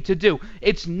training to do.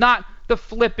 It's not the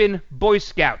flippin' Boy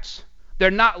Scouts.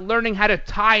 They're not learning how to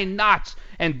tie knots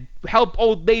and help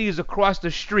old ladies across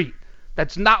the street.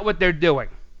 That's not what they're doing.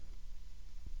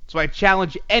 So I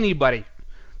challenge anybody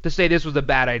to say this was a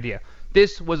bad idea.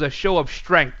 This was a show of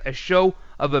strength, a show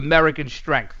of American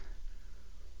strength.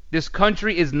 This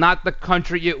country is not the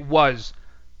country it was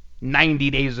 90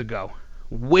 days ago.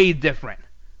 Way different.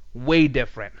 Way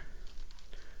different.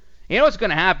 You know what's going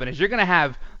to happen is you're going to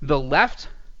have the left,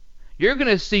 you're going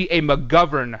to see a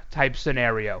McGovern type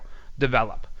scenario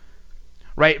develop.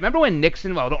 Right? Remember when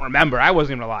Nixon, well, don't remember, I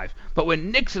wasn't even alive, but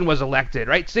when Nixon was elected,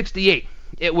 right, 68,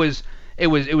 he was a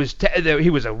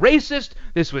racist.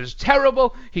 This was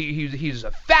terrible. He's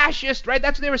a fascist, right?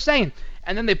 That's what they were saying.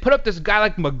 And then they put up this guy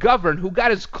like McGovern who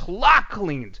got his clock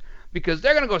cleaned because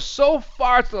they're going to go so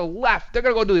far to the left. They're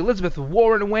going to go to the Elizabeth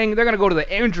Warren wing. They're going to go to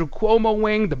the Andrew Cuomo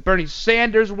wing, the Bernie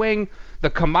Sanders wing, the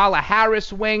Kamala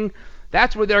Harris wing.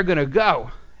 That's where they're going to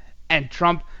go. And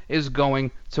Trump is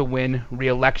going to win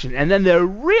re-election. And then they're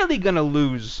really going to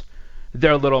lose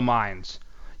their little minds.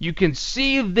 You can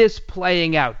see this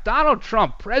playing out. Donald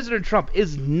Trump, President Trump,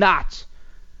 is not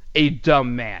a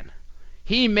dumb man.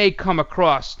 He may come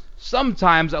across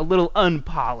sometimes a little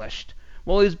unpolished.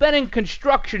 Well, he's been in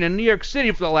construction in New York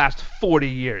City for the last 40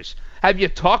 years. Have you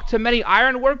talked to many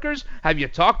iron workers? Have you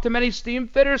talked to many steam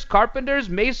fitters, carpenters,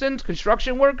 masons,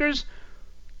 construction workers?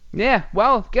 Yeah,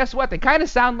 well, guess what? They kind of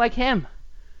sound like him.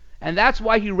 And that's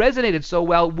why he resonated so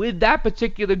well with that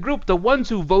particular group, the ones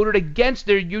who voted against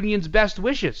their union's best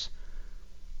wishes.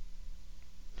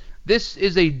 This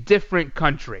is a different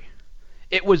country.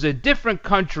 It was a different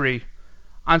country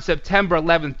on September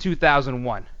 11,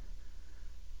 2001.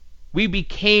 We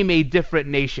became a different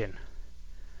nation.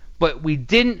 But we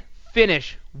didn't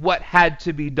finish what had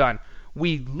to be done.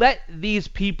 We let these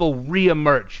people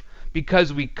reemerge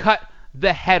because we cut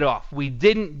the head off. We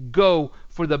didn't go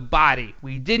for the body.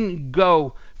 We didn't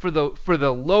go for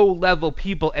the low-level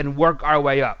people and work our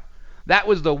way up. That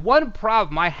was the one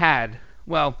problem I had.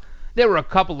 Well, there were a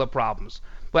couple of problems,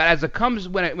 but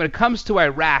when it comes to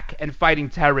Iraq and fighting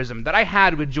terrorism, that I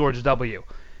had with George W.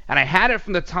 And I had it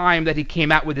from the time that he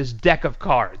came out with his deck of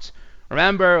cards.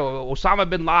 Remember, Osama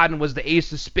bin Laden was the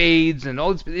ace of spades and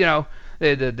all this,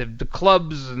 the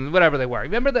clubs and whatever they were.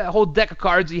 Remember the whole deck of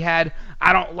cards he had?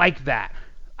 I don't like that.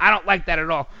 I don't like that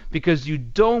at all, because you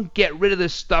don't get rid of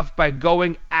this stuff by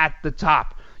going at the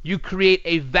top. You create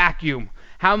a vacuum.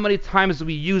 How many times do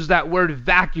we use that word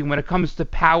vacuum when it comes to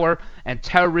power and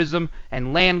terrorism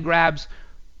and land grabs?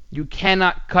 You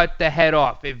cannot cut the head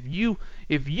off. If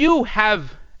you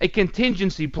have a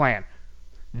contingency plan,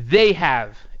 they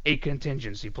have a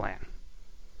contingency plan.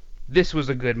 This was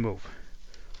a good move.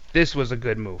 This was a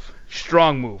good move.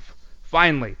 Strong move.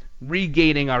 Finally,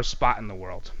 regaining our spot in the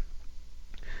world.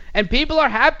 And people are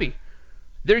happy.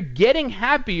 They're getting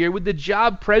happier with the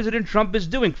job President Trump is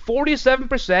doing.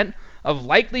 47% of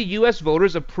likely U.S.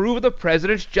 voters approve of the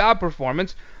president's job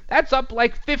performance. That's up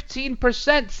like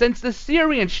 15% since the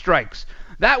Syrian strikes.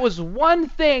 That was one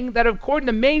thing that, according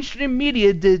to mainstream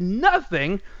media, did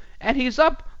nothing, and he's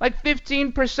up like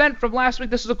 15% from last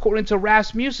week. This is according to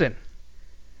Rasmussen.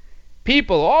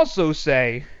 People also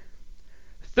say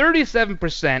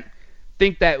 37%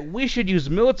 think that we should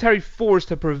use military force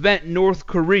to prevent North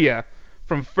Korea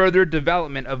from further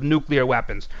development of nuclear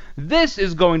weapons. This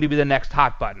is going to be the next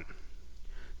hot button.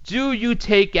 Do you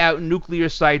take out nuclear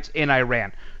sites in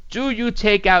Iran? Do you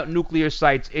take out nuclear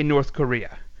sites in North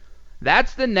Korea?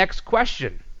 That's the next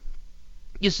question.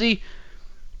 You see,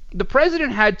 the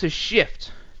president had to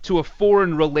shift to a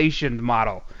foreign relations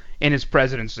model in his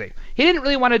presidency. He didn't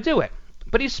really want to do it.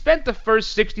 But he spent the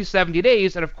first 60, 70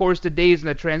 days, and of course the days in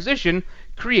the transition,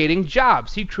 creating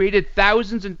jobs. He created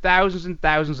thousands and thousands and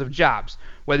thousands of jobs,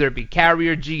 whether it be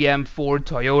Carrier, GM, Ford,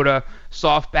 Toyota,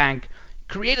 SoftBank.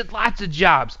 Created lots of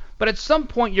jobs. But at some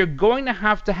point, you're going to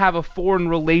have a foreign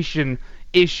relation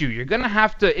issue. You're going to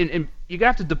have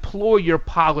to deploy your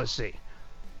policy.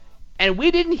 And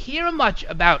we didn't hear much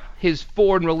about his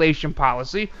foreign relation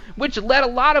policy, which led a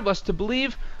lot of us to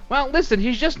believe, well, listen,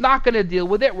 he's just not going to deal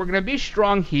with it. We're going to be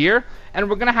strong here, and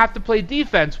we're going to have to play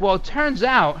defense. Well, it turns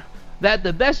out that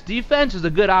the best defense is a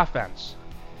good offense.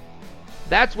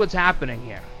 That's what's happening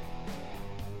here.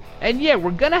 And yeah,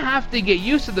 we're going to have to get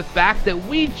used to the fact that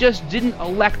we just didn't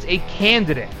elect a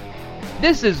candidate.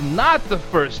 This is not the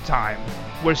first time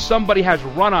where somebody has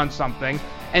run on something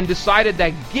and decided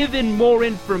that given more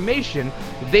information,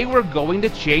 they were going to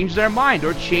change their mind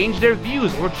or change their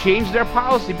views or change their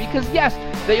policy. Because yes,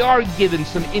 they are given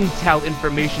some intel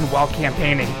information while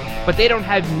campaigning, but they don't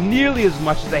have nearly as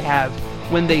much as they have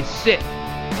when they sit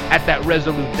at that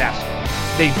Resolute desk.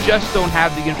 They just don't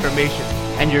have the information.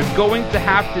 And you're going to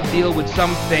have to deal with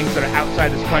some things that are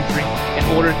outside this country in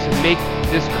order to make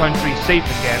this country safe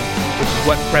again, which is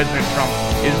what President Trump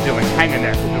is doing. Hang in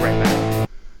there. We'll be right back.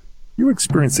 You're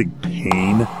experiencing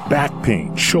pain, back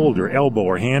pain, shoulder, elbow,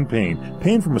 or hand pain,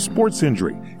 pain from a sports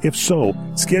injury. If so,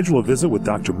 schedule a visit with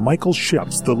Dr. Michael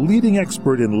Sheps, the leading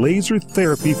expert in laser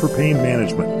therapy for pain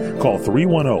management. Call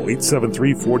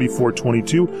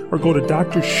 310-873-4422 or go to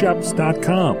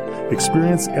drsheps.com.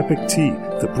 Experience Epic T,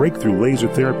 the breakthrough laser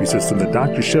therapy system that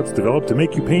Dr. Sheps developed to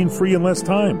make you pain-free in less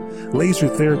time. Laser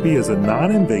therapy is a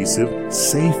non-invasive,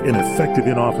 safe, and effective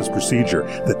in-office procedure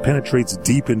that penetrates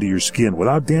deep into your skin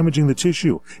without damaging the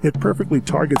tissue. It perfectly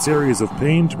targets areas of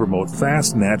pain to promote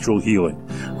fast, natural healing.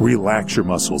 Relax your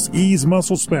muscles, ease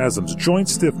muscle spasms, joint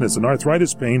stiffness, and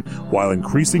arthritis pain while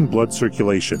increasing blood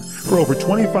circulation. For over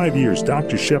 25 years,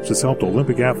 Dr. Sheps has helped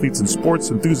Olympic athletes and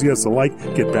sports enthusiasts alike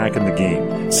get back in the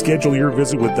game. Schedule your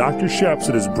visit with Dr. Sheps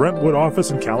at his Brentwood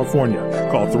office in California.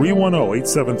 Call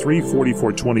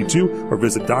 310-873-4422 or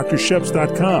visit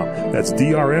drsheps.com. That's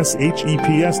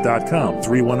DRSHEPS.com.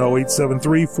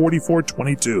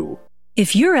 310-873-4422.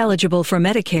 If you're eligible for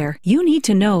Medicare, you need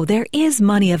to know there is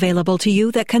money available to you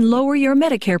that can lower your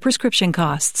Medicare prescription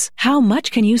costs. How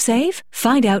much can you save?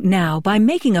 Find out now by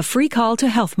making a free call to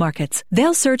Health Markets.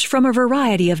 They'll search from a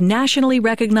variety of nationally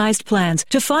recognized plans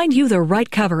to find you the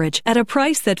right coverage at a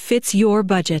price that fits your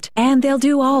budget. And they'll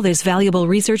do all this valuable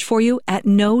research for you at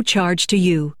no charge to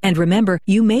you. And remember,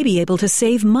 you may be able to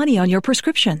save money on your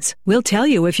prescriptions. We'll tell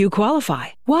you if you qualify.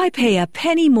 Why pay a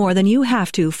penny more than you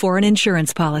have to for an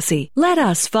insurance policy? Let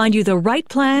us find you the right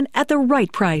plan at the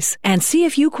right price and see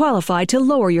if you qualify to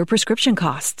lower your prescription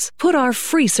costs. Put our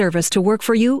free service to work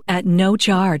for you at no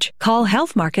charge. Call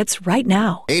Health Markets right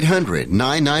now.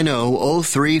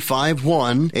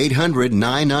 800-990-0351.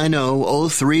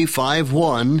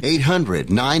 800-990-0351.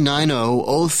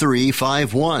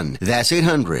 800-990-0351. That's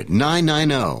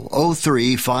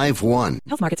 800-990-0351.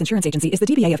 Health Markets Insurance Agency is the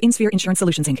DBA of InSphere Insurance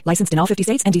Solutions, Inc., licensed in all 50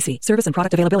 states and D.C. Service and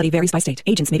product availability varies by state.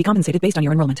 Agents may be compensated based on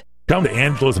your enrollment. Come to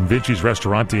Angelo's and Vinci's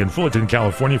Restaurante in Fullerton,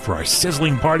 California for our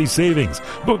sizzling party savings.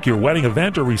 Book your wedding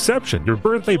event or reception, your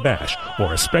birthday bash,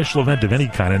 or a special event of any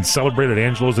kind and celebrate at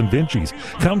Angelo's and Vinci's.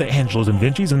 Come to Angelo's and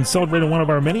Vinci's and celebrate in one of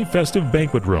our many festive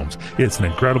banquet rooms. It's an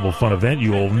incredible fun event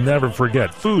you will never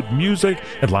forget. Food, music,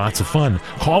 and lots of fun.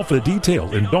 Call for the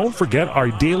details, and don't forget our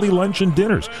daily lunch and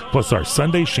dinners, plus our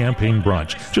Sunday champagne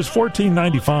brunch. Just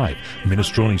 $14.95.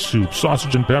 Minestrone soup,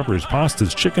 sausage and peppers,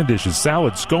 pastas, chicken dishes,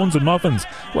 salads, scones, and muffins,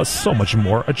 plus so much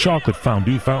more. A chocolate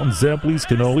fondue fountain, Zeblis,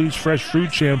 cannolis, fresh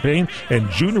fruit, champagne, and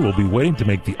Junior will be waiting to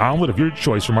make the omelet of your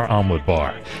choice from our omelet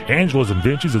bar. Angelo's and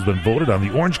Vinci's has been voted on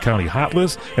the Orange County Hot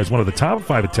List as one of the top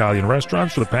 5 Italian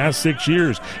restaurants for the past 6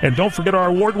 years. And don't forget our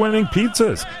award-winning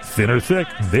pizzas. Thin or thick,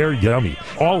 they're yummy.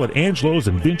 All at Angelo's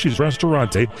and Vinci's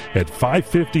Restaurante at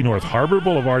 550 North Harbor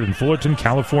Boulevard in Fullerton,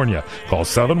 California. Call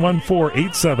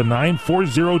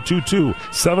 714-879-4022.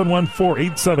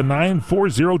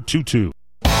 714-879-4022.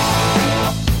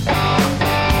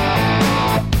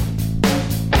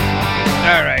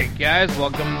 Alright guys,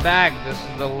 welcome back. This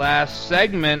is the last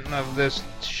segment of this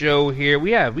show here.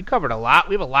 We covered a lot.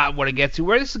 We have a lot more to get to.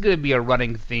 This is going to be a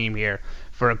running theme here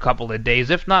for a couple of days,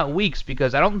 if not weeks,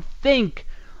 because I don't think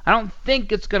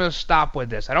it's going to stop with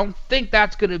this. I don't think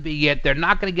that's going to be it. They're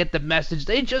not going to get the message.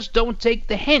 They just don't take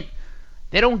the hint.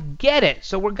 They don't get it.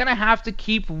 So we're going to have to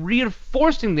keep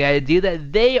reinforcing the idea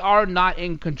that they are not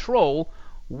in control.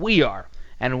 We are.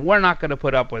 And we're not going to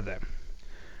put up with it.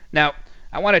 Now,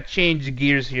 I want to change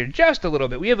gears here just a little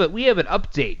bit. We have an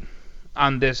update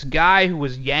on this guy who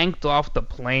was yanked off the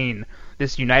plane,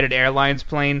 this United Airlines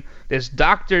plane, this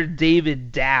Dr.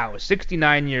 David Dow,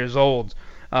 69 years old.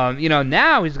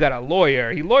 Now he's got a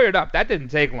lawyer. He lawyered up. That didn't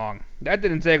take long. That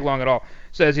didn't take long at all.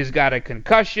 Says he's got a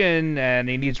concussion and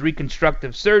he needs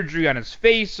reconstructive surgery on his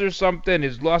face or something.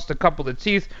 He's lost a couple of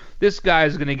teeth. This guy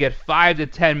is going to get $5 to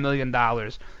 $10 million.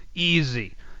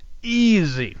 Easy.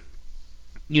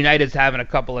 United's having a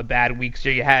couple of bad weeks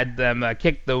here. You had them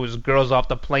kick those girls off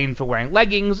the plane for wearing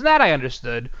leggings. And that I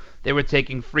understood. They were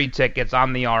taking free tickets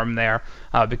on the arm there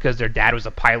because their dad was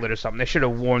a pilot or something. They should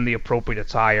have worn the appropriate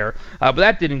attire. But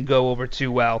that didn't go over too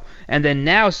well. And then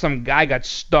now some guy got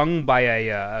stung by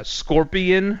a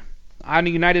scorpion on a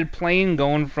United plane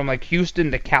going from like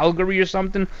Houston to Calgary or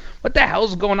something. What the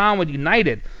hell's going on with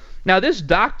United? Now this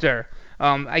doctor,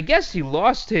 I guess he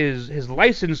lost his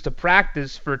license to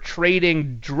practice for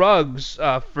trading drugs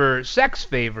for sex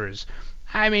favors.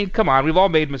 I mean, come on, we've all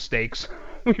made mistakes.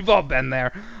 We've all been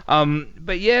there.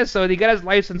 But yeah, so he got his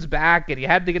license back, and he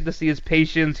had to get to see his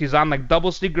patients. He's on like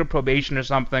double secret probation or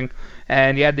something,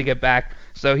 and he had to get back.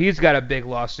 So he's got a big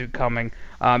lawsuit coming,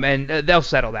 and they'll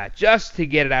settle that. Just to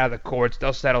get it out of the courts,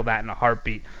 they'll settle that in a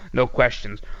heartbeat, no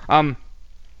questions. One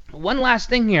last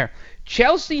thing here.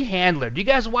 Chelsea Handler. Do you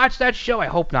guys watch that show? I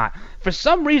hope not. For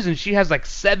some reason, she has like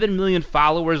 7 million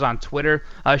followers on Twitter.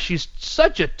 She's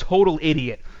such a total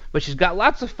idiot. But she's got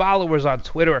lots of followers on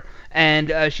Twitter,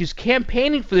 and she's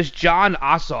campaigning for this Jon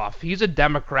Ossoff. He's a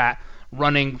Democrat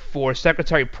running for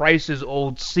Secretary Price's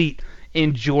old seat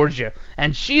in Georgia,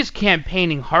 and she's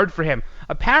campaigning hard for him.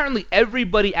 Apparently,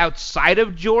 everybody outside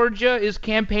of Georgia is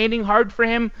campaigning hard for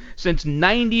him, since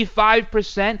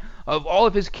 95% of all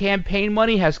of his campaign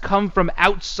money has come from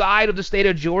outside of the state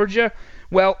of Georgia.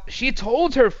 Well, she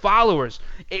told her followers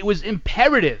it was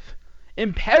imperative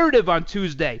on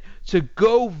Tuesday to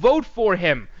go vote for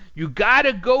him. You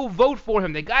gotta go vote for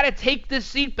him. They gotta take this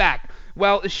seat back.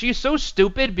 Well, she's so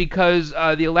stupid because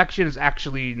the election is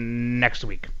actually next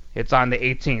week. It's on the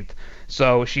 18th.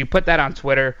 So she put that on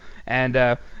Twitter, and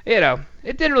it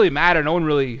didn't really matter. No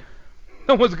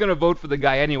one's gonna vote for the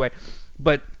guy anyway.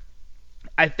 But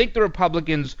I think the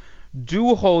Republicans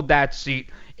do hold that seat.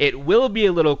 It will be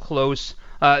a little close.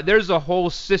 There's a whole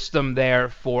system there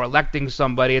for electing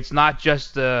somebody. It's not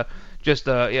just a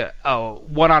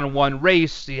one-on-one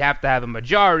race. You have to have a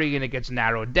majority, and it gets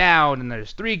narrowed down, and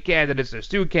there's 3 candidates, there's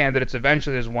 2 candidates,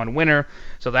 eventually there's one winner.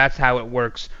 So that's how it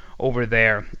works over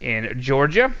there in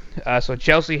Georgia. So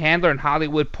Chelsea Handler in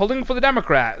Hollywood pulling for the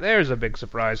Democrat. There's a big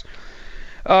surprise.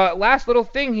 Last little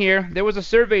thing here. There was a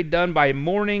survey done by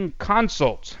Morning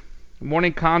Consult.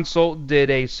 Morning Consult did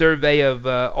a survey of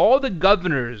all the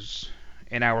governors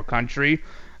in our country.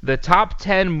 The top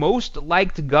 10 most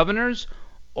liked governors,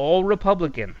 all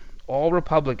Republican.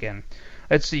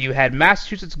 Let's see, you had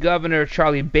Massachusetts Governor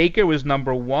Charlie Baker was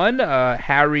number 1,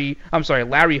 Larry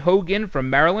Hogan from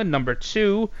Maryland, number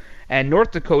 2, and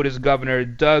North Dakota's Governor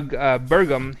Doug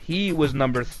Burgum, he was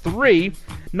number 3.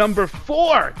 Number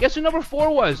 4, guess who number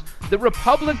 4 was? The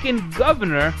Republican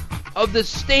governor of the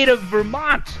state of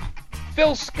Vermont.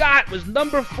 Phil Scott was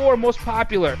number 4 most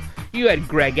popular. You had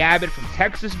Greg Abbott from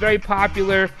Texas, very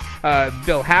popular.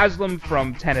 Bill Haslam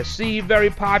from Tennessee, very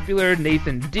popular.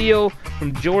 Nathan Deal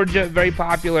from Georgia, very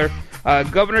popular.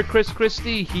 Governor Chris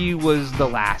Christie, he was the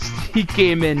last. He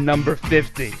came in number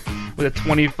 50 with a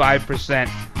 25%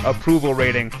 approval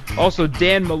rating. Also,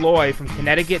 Dan Malloy from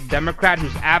Connecticut, Democrat,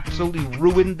 who's absolutely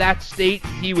ruined that state.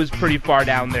 He was pretty far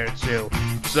down there, too.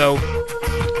 So,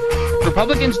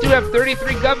 Republicans do have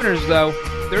 33 governors, though.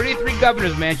 33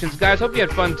 governor's mansions. Guys, hope you had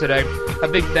fun today. A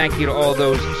big thank you to all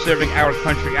those serving our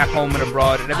country at home and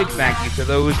abroad, and a big thank you to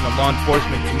those in the law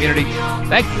enforcement community.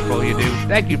 Thank you for all you do.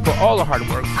 Thank you for all the hard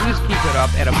work. Please keep it up,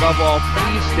 and above all,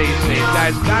 please stay safe.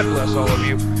 Guys, God bless all of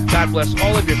you. God bless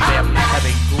all of your families. Have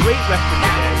a great rest of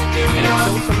your day. And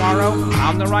until tomorrow,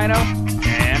 I'm the Rhino.